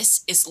do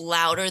this is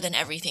louder than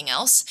everything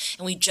else.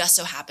 And we just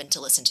so happen to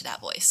listen to that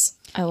voice.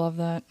 I love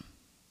that.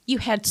 You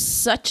had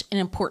such an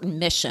important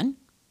mission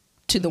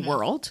to the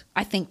world.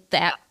 I think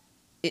that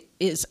it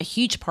is a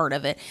huge part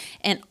of it.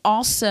 And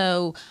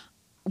also,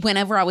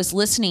 whenever I was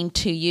listening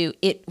to you,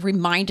 it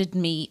reminded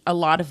me a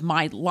lot of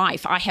my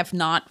life. I have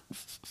not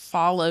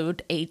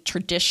followed a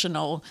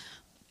traditional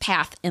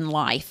path in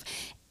life.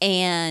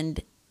 And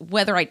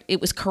whether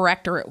it was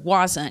correct or it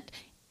wasn't,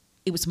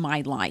 it was my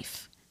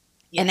life.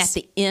 Yes. And at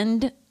the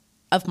end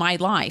of my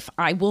life,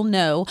 I will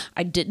know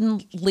I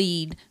didn't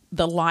lead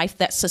the life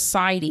that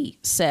society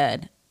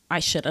said I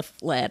should have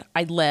led.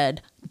 I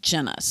led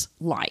Jenna's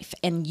life,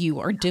 and you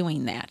are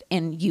doing that.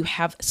 And you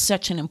have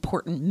such an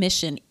important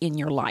mission in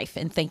your life,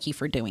 and thank you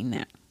for doing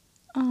that.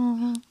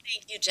 Oh,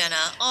 thank you, Jenna.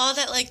 Oh,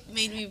 that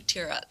made me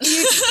tear up.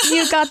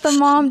 You got the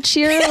mom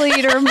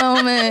cheerleader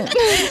moment.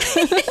 Yes.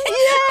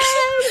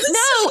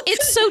 No,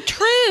 it's so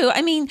true.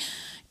 I mean,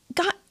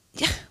 God,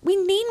 we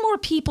need more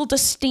people to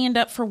stand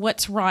up for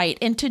what's right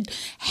and to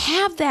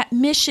have that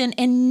mission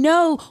and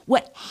know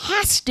what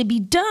has to be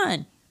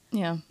done.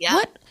 Yeah.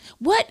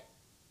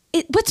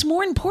 What's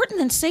more important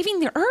than saving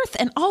the earth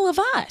and all of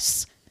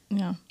us?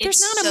 Yeah. There's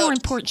not a more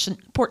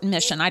important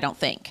mission, I don't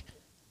think.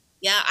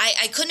 Yeah,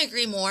 I couldn't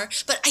agree more.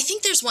 But I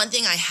think there's one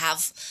thing I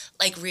have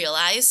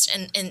realized,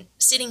 and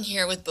sitting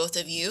here with both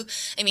of you,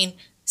 I mean,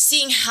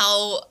 seeing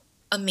how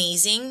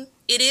amazing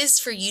it is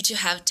for you to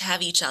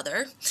have each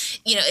other.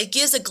 It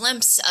gives a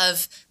glimpse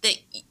of that.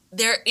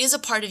 There is a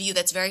part of you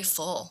that's very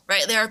full,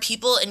 right? There are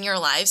people in your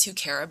lives who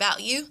care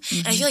about you.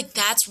 And I feel like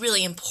that's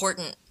really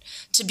important,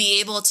 to be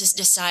able to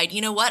decide,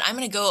 you know what, I'm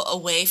going to go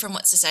away from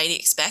what society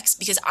expects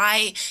because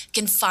I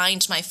can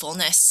find my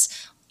fullness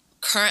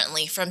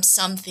currently from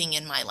something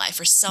in my life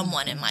or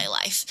someone in my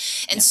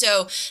life. And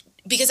so,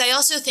 because I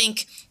also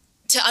think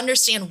to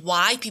understand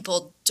why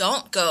people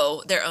don't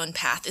go their own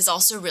path is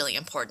also really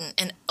important.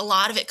 And a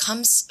lot of it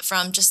comes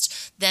from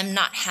just them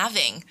not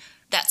having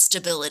that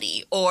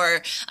stability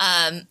or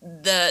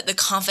the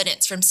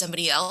confidence from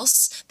somebody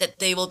else that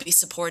they will be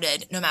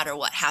supported no matter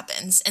what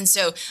happens. And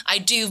so I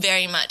do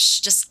very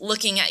much, just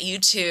looking at you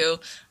two,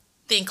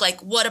 think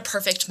what a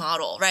perfect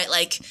model, right?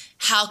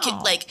 How could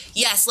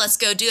yes, let's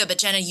go do it. But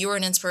Jenna, you were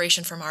an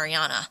inspiration for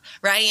Mariana,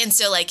 right? And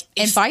so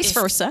and vice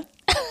versa.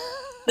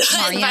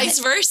 And vice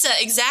versa,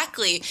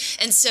 exactly.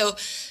 And so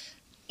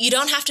you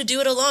don't have to do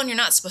it alone. You're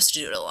not supposed to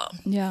do it alone.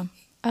 Yeah,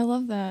 I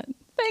love that.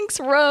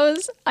 Thanks,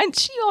 Rose.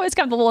 She always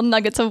got the little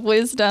nuggets of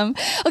wisdom.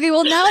 Okay,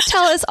 well, now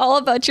tell us all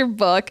about your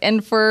book.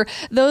 And for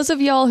those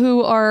of y'all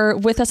who are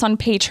with us on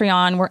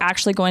Patreon, we're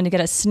actually going to get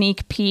a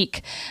sneak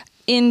peek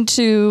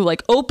into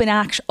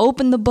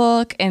open the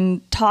book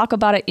and talk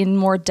about it in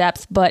more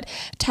depth. But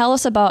tell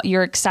us about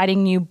your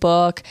exciting new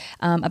book,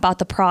 about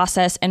the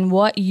process and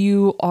what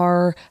you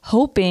are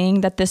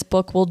hoping that this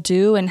book will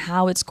do and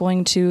how it's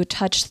going to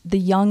touch the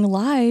young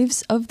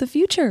lives of the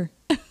future.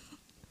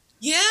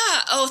 Yeah.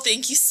 Oh,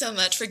 thank you so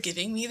much for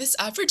giving me this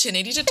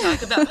opportunity to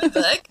talk about my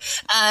book.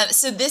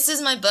 So this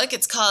is my book.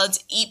 It's called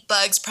Eat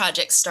Bugs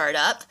Project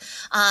Startup.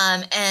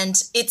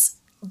 And it's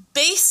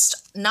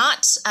based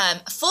not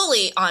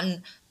fully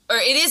on, or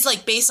it is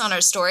based on our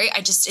story.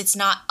 It's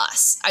not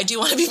us. I do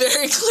want to be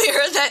very clear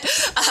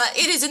that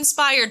it is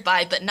inspired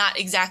by, but not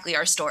exactly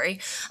our story.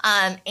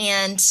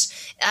 And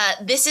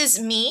this is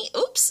me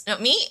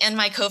and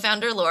my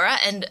co-founder, Laura.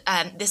 And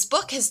this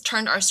book has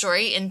turned our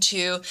story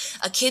into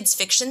a kids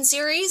fiction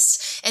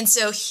series. And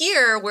so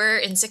here we're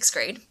in 6th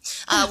grade.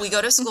 We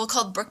go to a school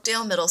called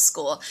Brookdale Middle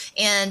School.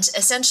 And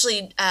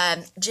essentially,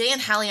 Jay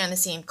and Hallie are in the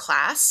same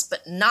class,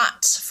 but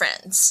not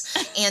friends.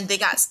 And they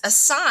got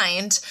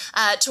assigned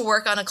to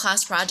work on a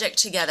class project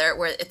together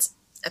where it's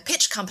a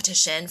pitch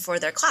competition for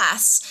their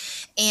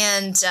class.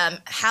 And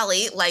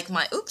Hallie, like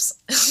my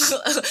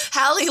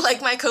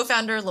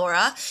co-founder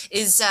Laura,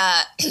 is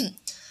I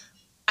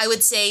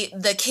would say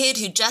the kid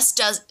who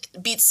just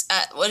beats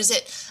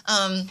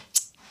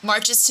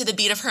marches to the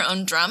beat of her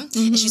own drum,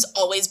 and she's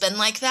always been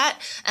like that,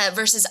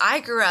 versus I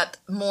grew up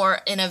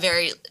more in a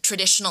very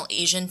traditional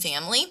Asian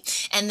family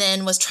and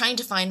then was trying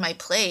to find my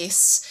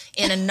place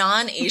in a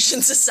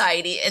non-Asian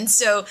society. And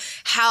so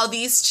how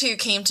these two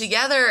came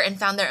together and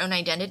found their own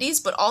identities,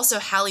 but also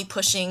Hallie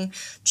pushing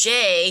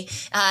Jay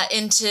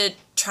into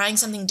trying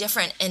something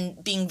different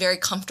and being very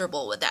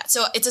comfortable with that.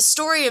 So it's a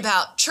story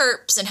about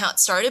chirps and how it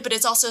started, but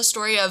it's also a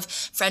story of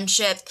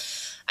friendship,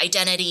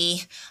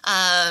 identity,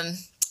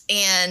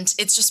 and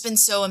it's just been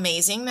so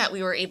amazing that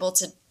we were able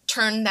to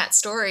turn that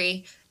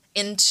story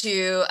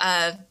into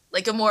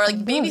like a more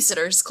like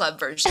Babysitter's Club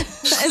version.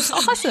 It's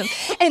awesome.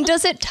 And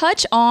does it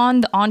touch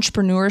on the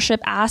entrepreneurship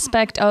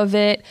aspect of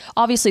it?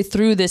 Obviously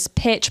through this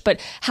pitch, but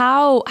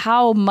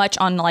how much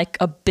on like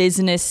a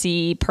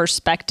businessy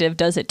perspective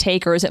does it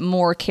take, or is it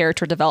more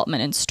character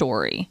development and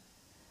story?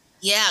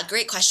 Yeah,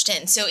 great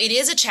question. So it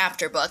is a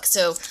chapter book.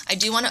 So I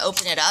do want to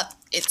open it up.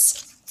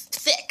 It's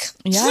thick.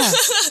 Yeah.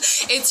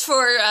 It's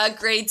for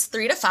grades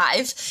 3 to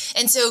 5.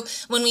 And so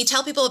when we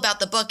tell people about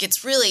the book,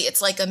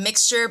 it's like a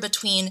mixture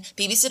between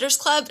Babysitter's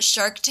Club,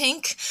 Shark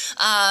Tank,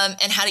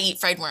 and How to Eat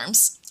Fried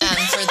Worms.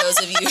 For those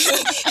of you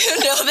who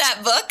know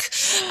that book.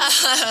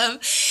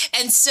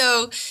 And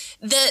so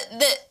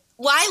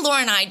why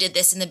Laura and I did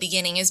this in the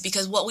beginning is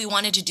because what we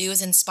wanted to do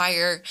is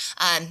inspire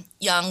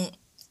young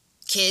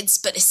kids,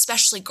 but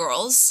especially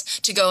girls,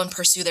 to go and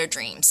pursue their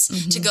dreams,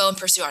 to go and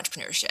pursue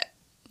entrepreneurship.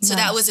 So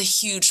that was a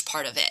huge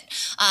part of it.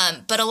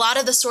 But a lot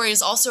of the story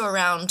is also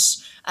around,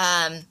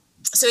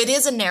 so it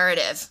is a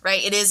narrative,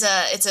 right?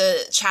 It's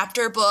a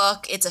chapter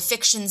book. It's a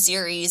fiction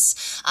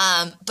series,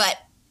 but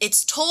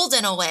it's told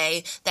in a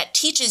way that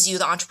teaches you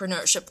the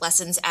entrepreneurship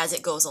lessons as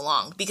it goes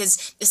along,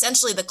 because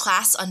essentially the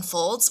class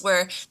unfolds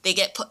where they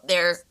get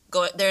they're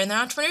in their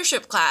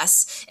entrepreneurship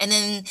class, and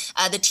then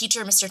the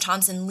teacher, Mr.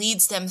 Thompson,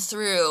 leads them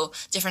through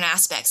different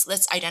aspects.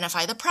 Let's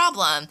identify the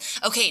problem.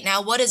 Okay,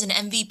 now what does an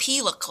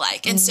MVP look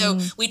like? And so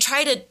we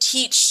try to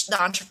teach the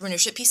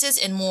entrepreneurship pieces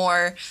in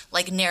more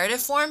like narrative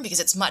form, because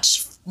it's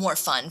much more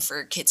fun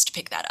for kids to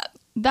pick that up.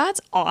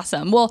 That's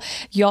awesome. Well,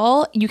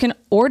 y'all, you can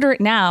order it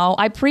now.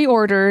 I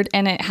pre-ordered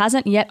and it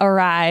hasn't yet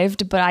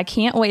arrived, but I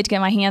can't wait to get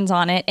my hands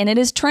on it. And it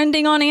is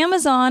trending on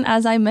Amazon,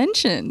 as I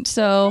mentioned.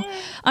 So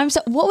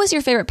what was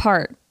your favorite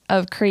part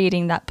of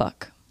creating that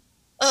book?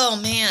 Oh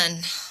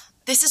man,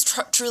 this is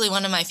truly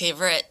one of my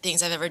favorite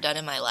things I've ever done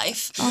in my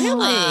life.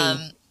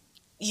 Really?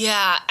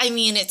 Yeah, I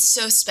mean, it's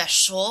so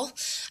special.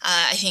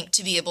 I think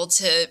to be able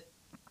to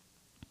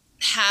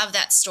have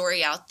that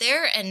story out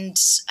there and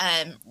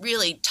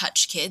really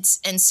touch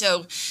kids. And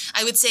so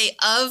I would say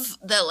of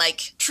the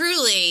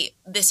truly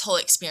this whole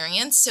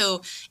experience,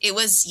 so it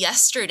was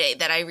yesterday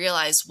that I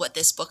realized what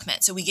this book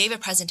meant. So we gave a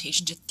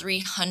presentation to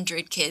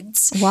 300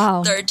 kids,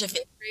 wow, 3rd to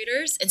 5th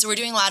graders. And so we're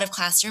doing a lot of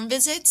classroom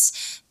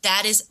visits.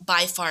 That is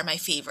by far my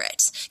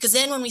favorite. Because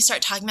then when we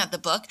start talking about the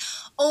book,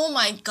 oh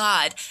my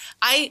God,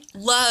 I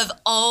love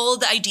all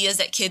the ideas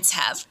that kids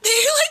have. They're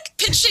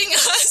pitching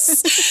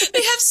us.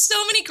 They have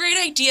so many great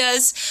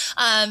ideas.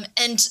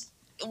 And,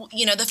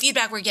 the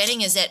feedback we're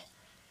getting is that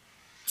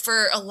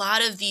for a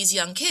lot of these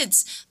young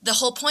kids, the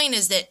whole point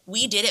is that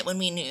we did it when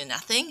we knew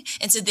nothing.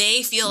 And so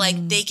they feel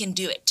like they can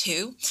do it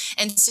too.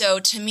 And so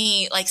to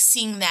me,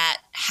 seeing that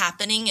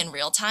happening in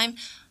real time,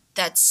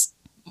 that's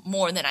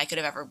more than I could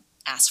have ever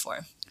asked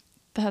for.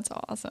 That's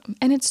awesome.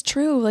 And it's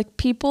true.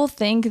 People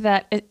think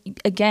that,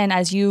 again,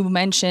 as you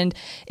mentioned,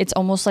 it's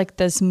almost like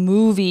this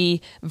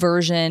movie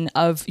version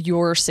of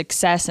your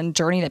success and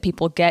journey that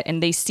people get,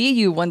 and they see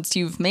you once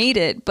you've made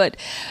it. But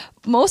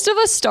most of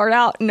us start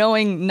out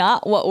knowing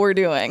not what we're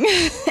doing.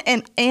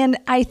 and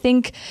I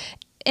think,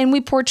 and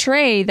we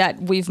portray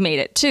that we've made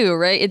it too,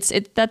 right?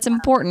 That's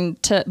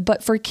important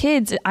but for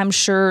kids, I'm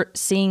sure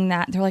seeing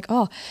that, they're like,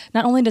 oh,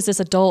 not only does this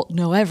adult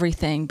know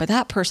everything, but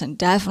that person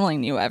definitely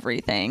knew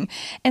everything.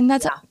 And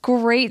that's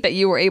great that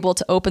you were able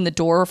to open the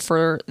door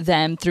for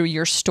them through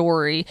your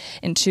story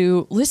and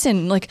to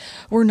listen,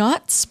 we're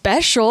not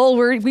special.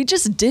 We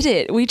just did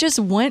it. We just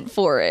went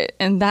for it.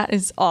 And that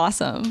is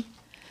awesome.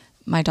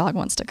 My dog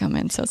wants to come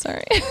in. So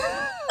sorry.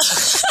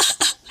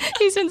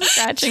 He's been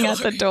scratching at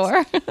the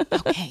door.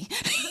 Okay.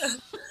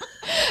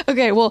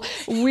 Okay, well,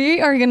 we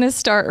are going to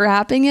start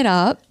wrapping it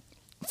up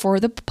for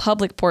the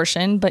public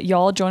portion, but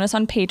y'all join us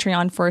on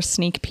Patreon for a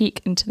sneak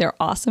peek into their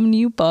awesome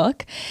new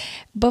book.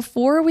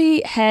 Before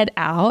we head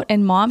out,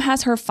 and Mom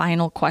has her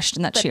final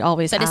question that she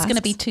always asks. But it's going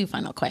to be 2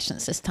 final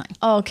questions this time.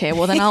 Okay,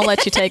 well, then I'll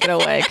let you take it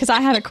away, because I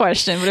had a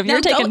question, but if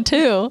you're taking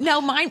 2.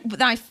 No,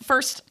 my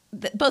first,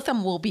 both of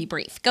them will be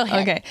brief. Go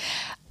ahead. Okay.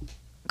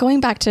 Going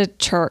back to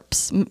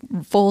chirps,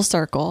 full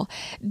circle,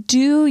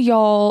 do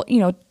y'all,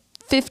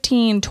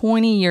 15,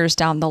 20 years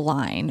down the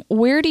line,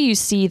 where do you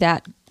see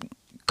that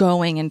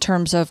going in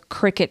terms of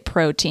cricket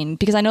protein?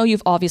 Because I know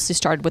you've obviously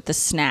started with the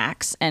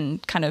snacks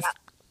and kind of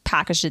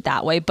packaged it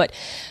that way, but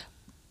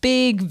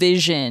big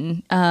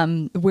vision,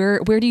 where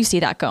do you see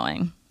that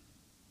going?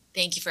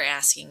 Thank you for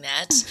asking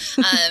that.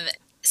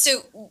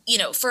 So,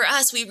 for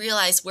us, we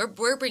realize we're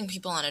bringing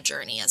people on a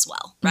journey as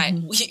well, right?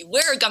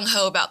 We're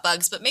gung-ho about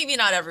bugs, but maybe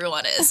not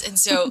everyone is. And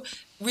so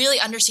really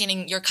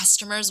understanding your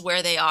customers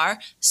where they are,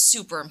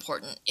 super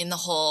important in the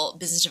whole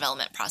business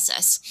development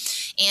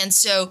process. And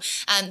so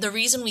the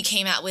reason we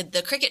came out with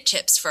the cricket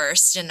chips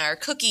first and our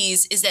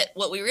cookies is that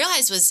what we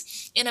realized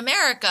was in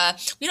America,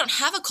 we don't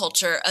have a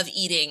culture of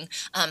eating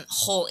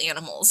whole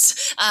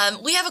animals.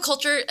 We have a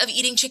culture of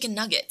eating chicken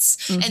nuggets.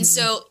 Mm-hmm. And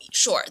so,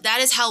 sure,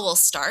 that is how we'll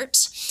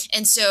start.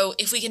 And so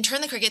if we can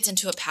turn the crickets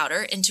into a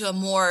powder, into a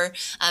more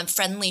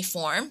friendly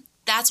form,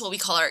 that's what we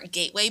call our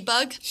gateway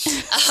bug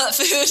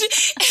food.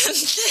 And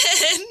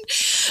then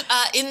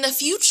in the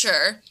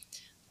future,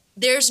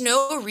 there's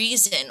no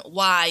reason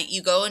why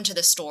you go into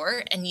the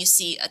store and you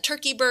see a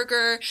turkey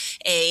burger,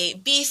 a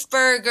beef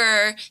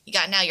burger, you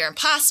got now your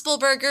Impossible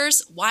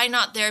burgers. Why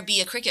not there be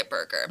a cricket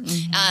burger?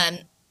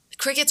 Mm-hmm.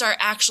 Crickets are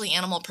actually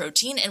animal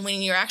protein, and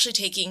when you're actually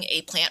taking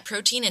a plant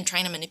protein and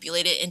trying to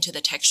manipulate it into the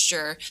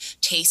texture,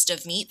 taste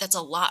of meat, that's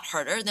a lot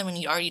harder than when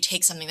you already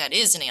take something that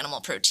is an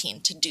animal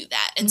protein to do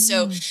that. And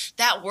so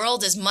that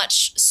world is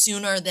much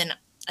sooner than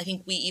I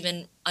think we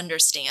even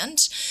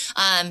understand.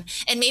 And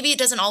maybe it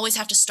doesn't always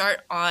have to start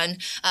on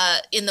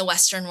in the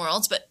Western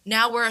worlds, but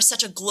now we're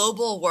such a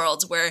global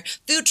world where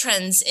food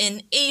trends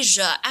in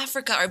Asia,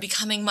 Africa are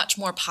becoming much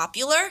more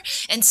popular.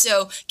 And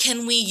so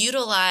can we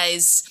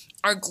utilize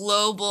our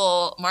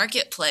global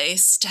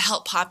marketplace to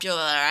help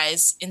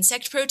popularize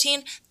insect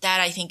protein? That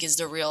I think is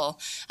the real,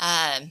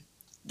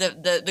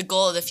 the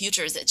goal of the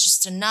future, is it's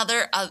just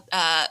another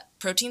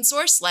protein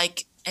source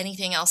like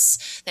anything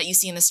else that you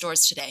see in the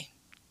stores today.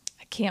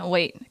 Can't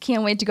wait.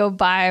 Can't wait to go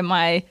buy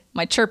my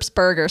Chirps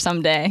burger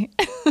someday.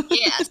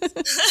 Yes.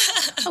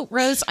 Oh,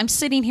 Rose, I'm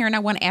sitting here and I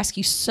want to ask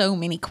you so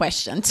many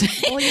questions.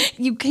 Well,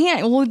 you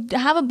can't. We'll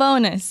have a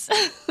bonus.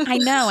 I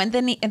know. And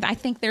I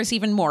think there's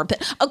even more.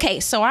 But okay,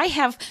 so I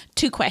have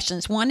two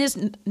questions. One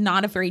is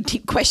not a very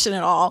deep question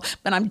at all,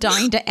 but I'm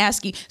dying to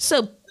ask you.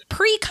 So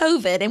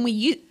pre-COVID,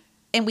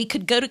 and we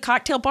could go to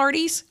cocktail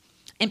parties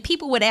and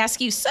people would ask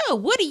you, so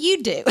what do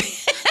you do?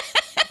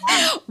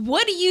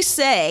 What do you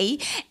say?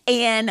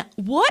 And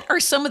what are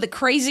some of the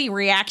crazy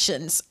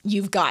reactions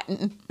you've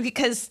gotten?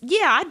 Because,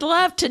 I'd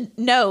love to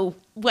know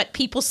what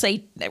people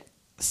say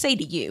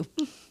to you.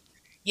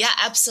 Yeah,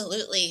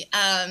 absolutely.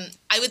 I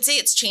would say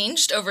it's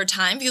changed over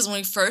time, because when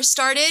we first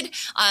started,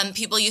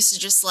 people used to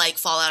just like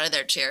fall out of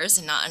their chairs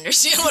and not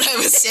understand what I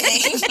was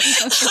saying.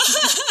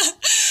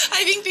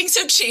 I think things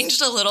have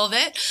changed a little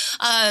bit.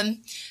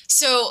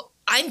 So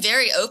I'm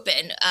very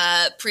open.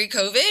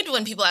 Pre-COVID,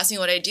 when people ask me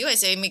what I do, I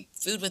say I make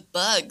food with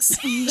bugs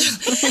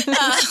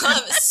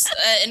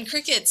and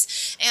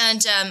crickets.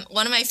 And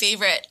one of my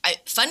favorite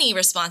funny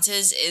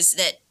responses is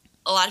that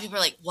a lot of people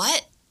are like,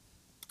 what?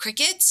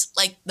 Crickets?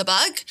 Like the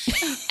bug?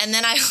 And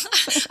then I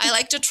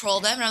like to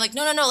troll them, and I'm like,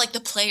 no, like the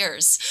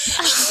players.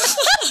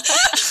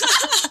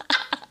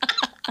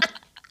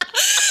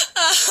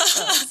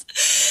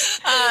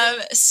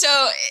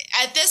 So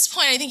at this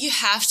point, I think you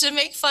have to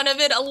make fun of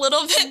it a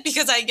little bit,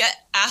 because I get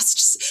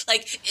asked,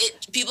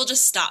 people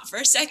just stop for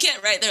a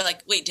second, right? They're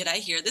like, wait, did I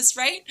hear this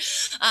right?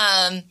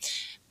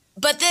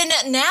 But then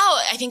now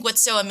I think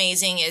what's so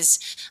amazing is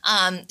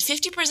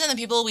 50% of the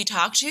people we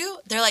talk to,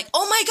 they're like,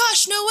 oh my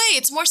gosh, no way,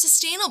 it's more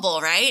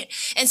sustainable, right?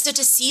 And so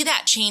to see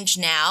that change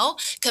now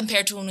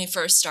compared to when we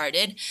first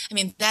started, I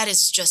mean, that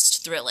is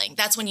just thrilling.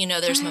 That's when you know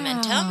there's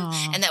momentum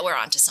and that we're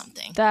onto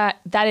something. That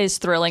is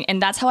thrilling.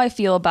 And that's how I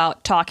feel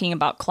about talking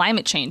about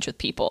climate change with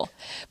people.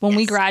 When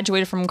we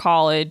graduated from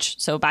college,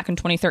 so back in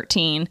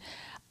 2013,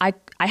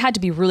 I had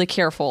to be really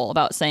careful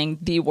about saying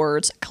the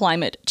words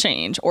climate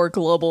change or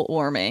global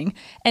warming.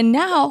 And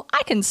now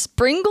I can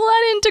sprinkle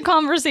that into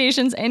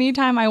conversations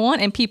anytime I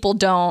want, and people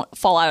don't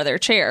fall out of their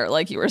chair,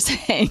 like you were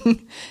saying.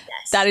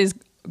 Yes. That is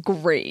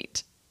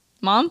great.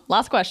 Mom,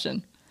 last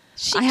question.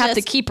 I have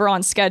to keep her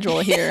on schedule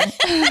here.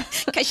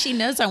 Because she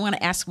knows I want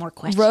to ask more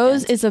questions.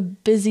 Rose is a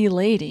busy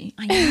lady.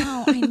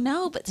 I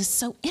know, but it's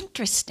so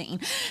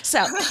interesting.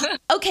 So,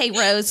 okay,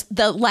 Rose,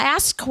 the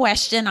last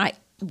question I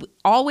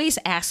always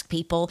ask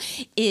people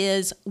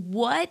is,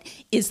 what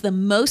is the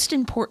most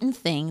important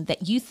thing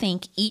that you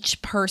think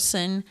each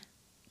person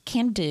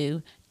can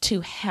do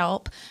to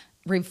help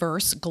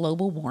reverse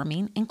global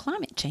warming and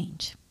climate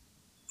change?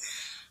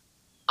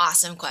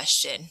 Awesome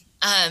question.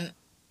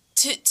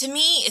 To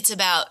me, it's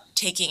about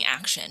taking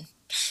action,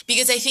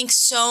 because I think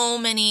so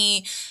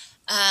many,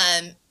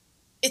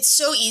 it's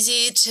so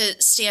easy to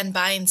stand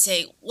by and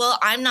say, well,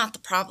 I'm not the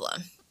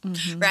problem,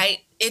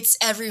 right? It's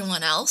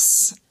everyone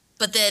else.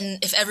 But then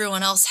if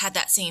everyone else had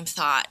that same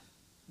thought,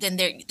 then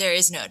there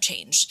is no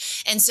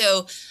change. And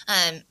so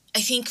I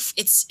think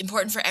it's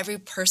important for every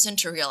person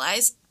to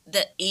realize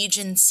the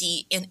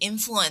agency and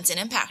influence and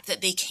impact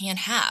that they can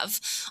have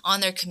on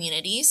their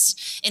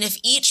communities. And if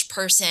each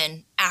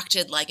person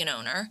acted like an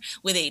owner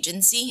with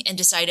agency and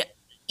decided,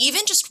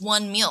 even just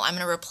one meal I'm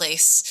going to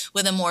replace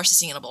with a more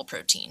sustainable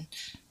protein,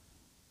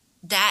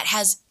 that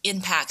has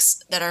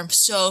impacts that are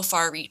so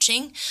far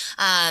reaching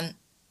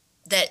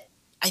that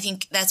I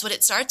think that's what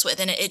it starts with,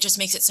 and it just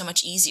makes it so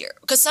much easier.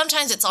 Because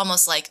sometimes it's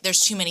almost like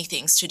there's too many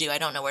things to do. I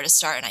don't know where to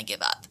start, and I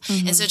give up.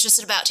 And so it's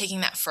just about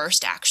taking that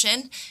first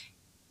action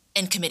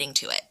and committing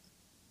to it.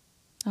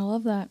 I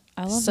love that.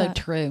 I love So that.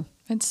 true.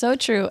 It's so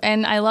true.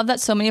 And I love that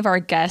so many of our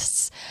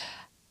guests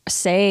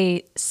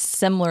say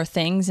similar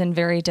things in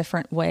very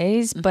different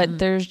ways, but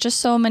there's just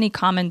so many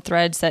common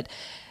threads that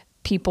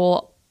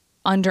people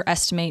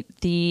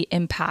underestimate the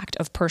impact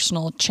of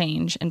personal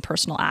change and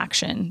personal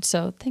action.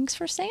 So thanks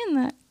for saying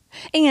that.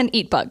 And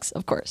eat bugs,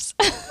 of course.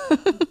 And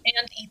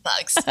eat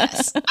bugs.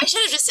 Yes. I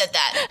should have just said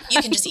that.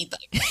 You can just eat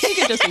bugs. You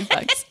can just eat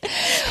bugs.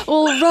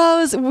 Well,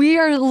 Rose, we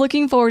are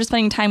looking forward to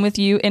spending time with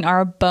you in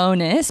our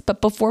bonus.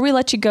 But before we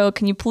let you go,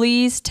 can you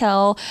please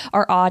tell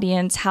our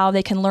audience how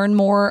they can learn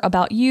more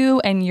about you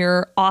and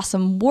your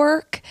awesome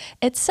work,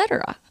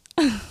 etc.?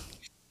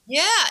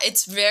 Yeah,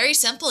 it's very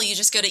simple. You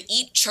just go to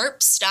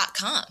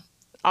eatchirps.com.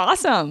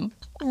 Awesome.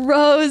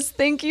 Rose,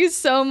 thank you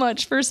so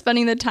much for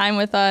spending the time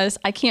with us.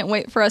 I can't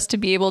wait for us to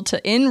be able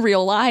to, in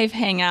real life,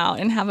 hang out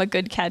and have a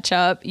good catch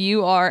up.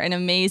 You are an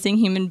amazing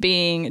human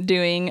being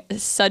doing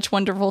such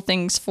wonderful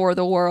things for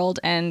the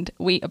world, and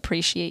we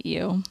appreciate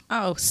you.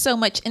 Oh, so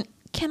much. And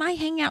can I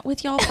hang out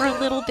with y'all for a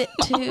little bit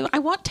too? I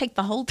won't take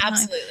the whole time.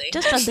 Absolutely.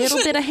 Just a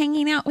little bit of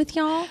hanging out with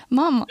y'all.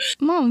 Mom,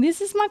 this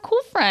is my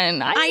cool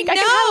friend. I can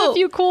know. have a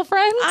few cool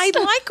friends. I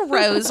like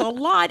Rose a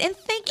lot. And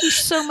thank you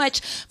so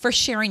much for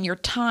sharing your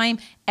time,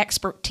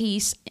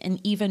 expertise, and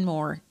even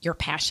more, your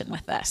passion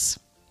with us.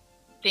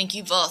 Thank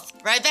you both.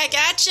 Right back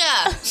at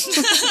ya.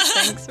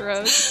 Thanks,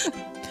 Rose.